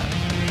next time.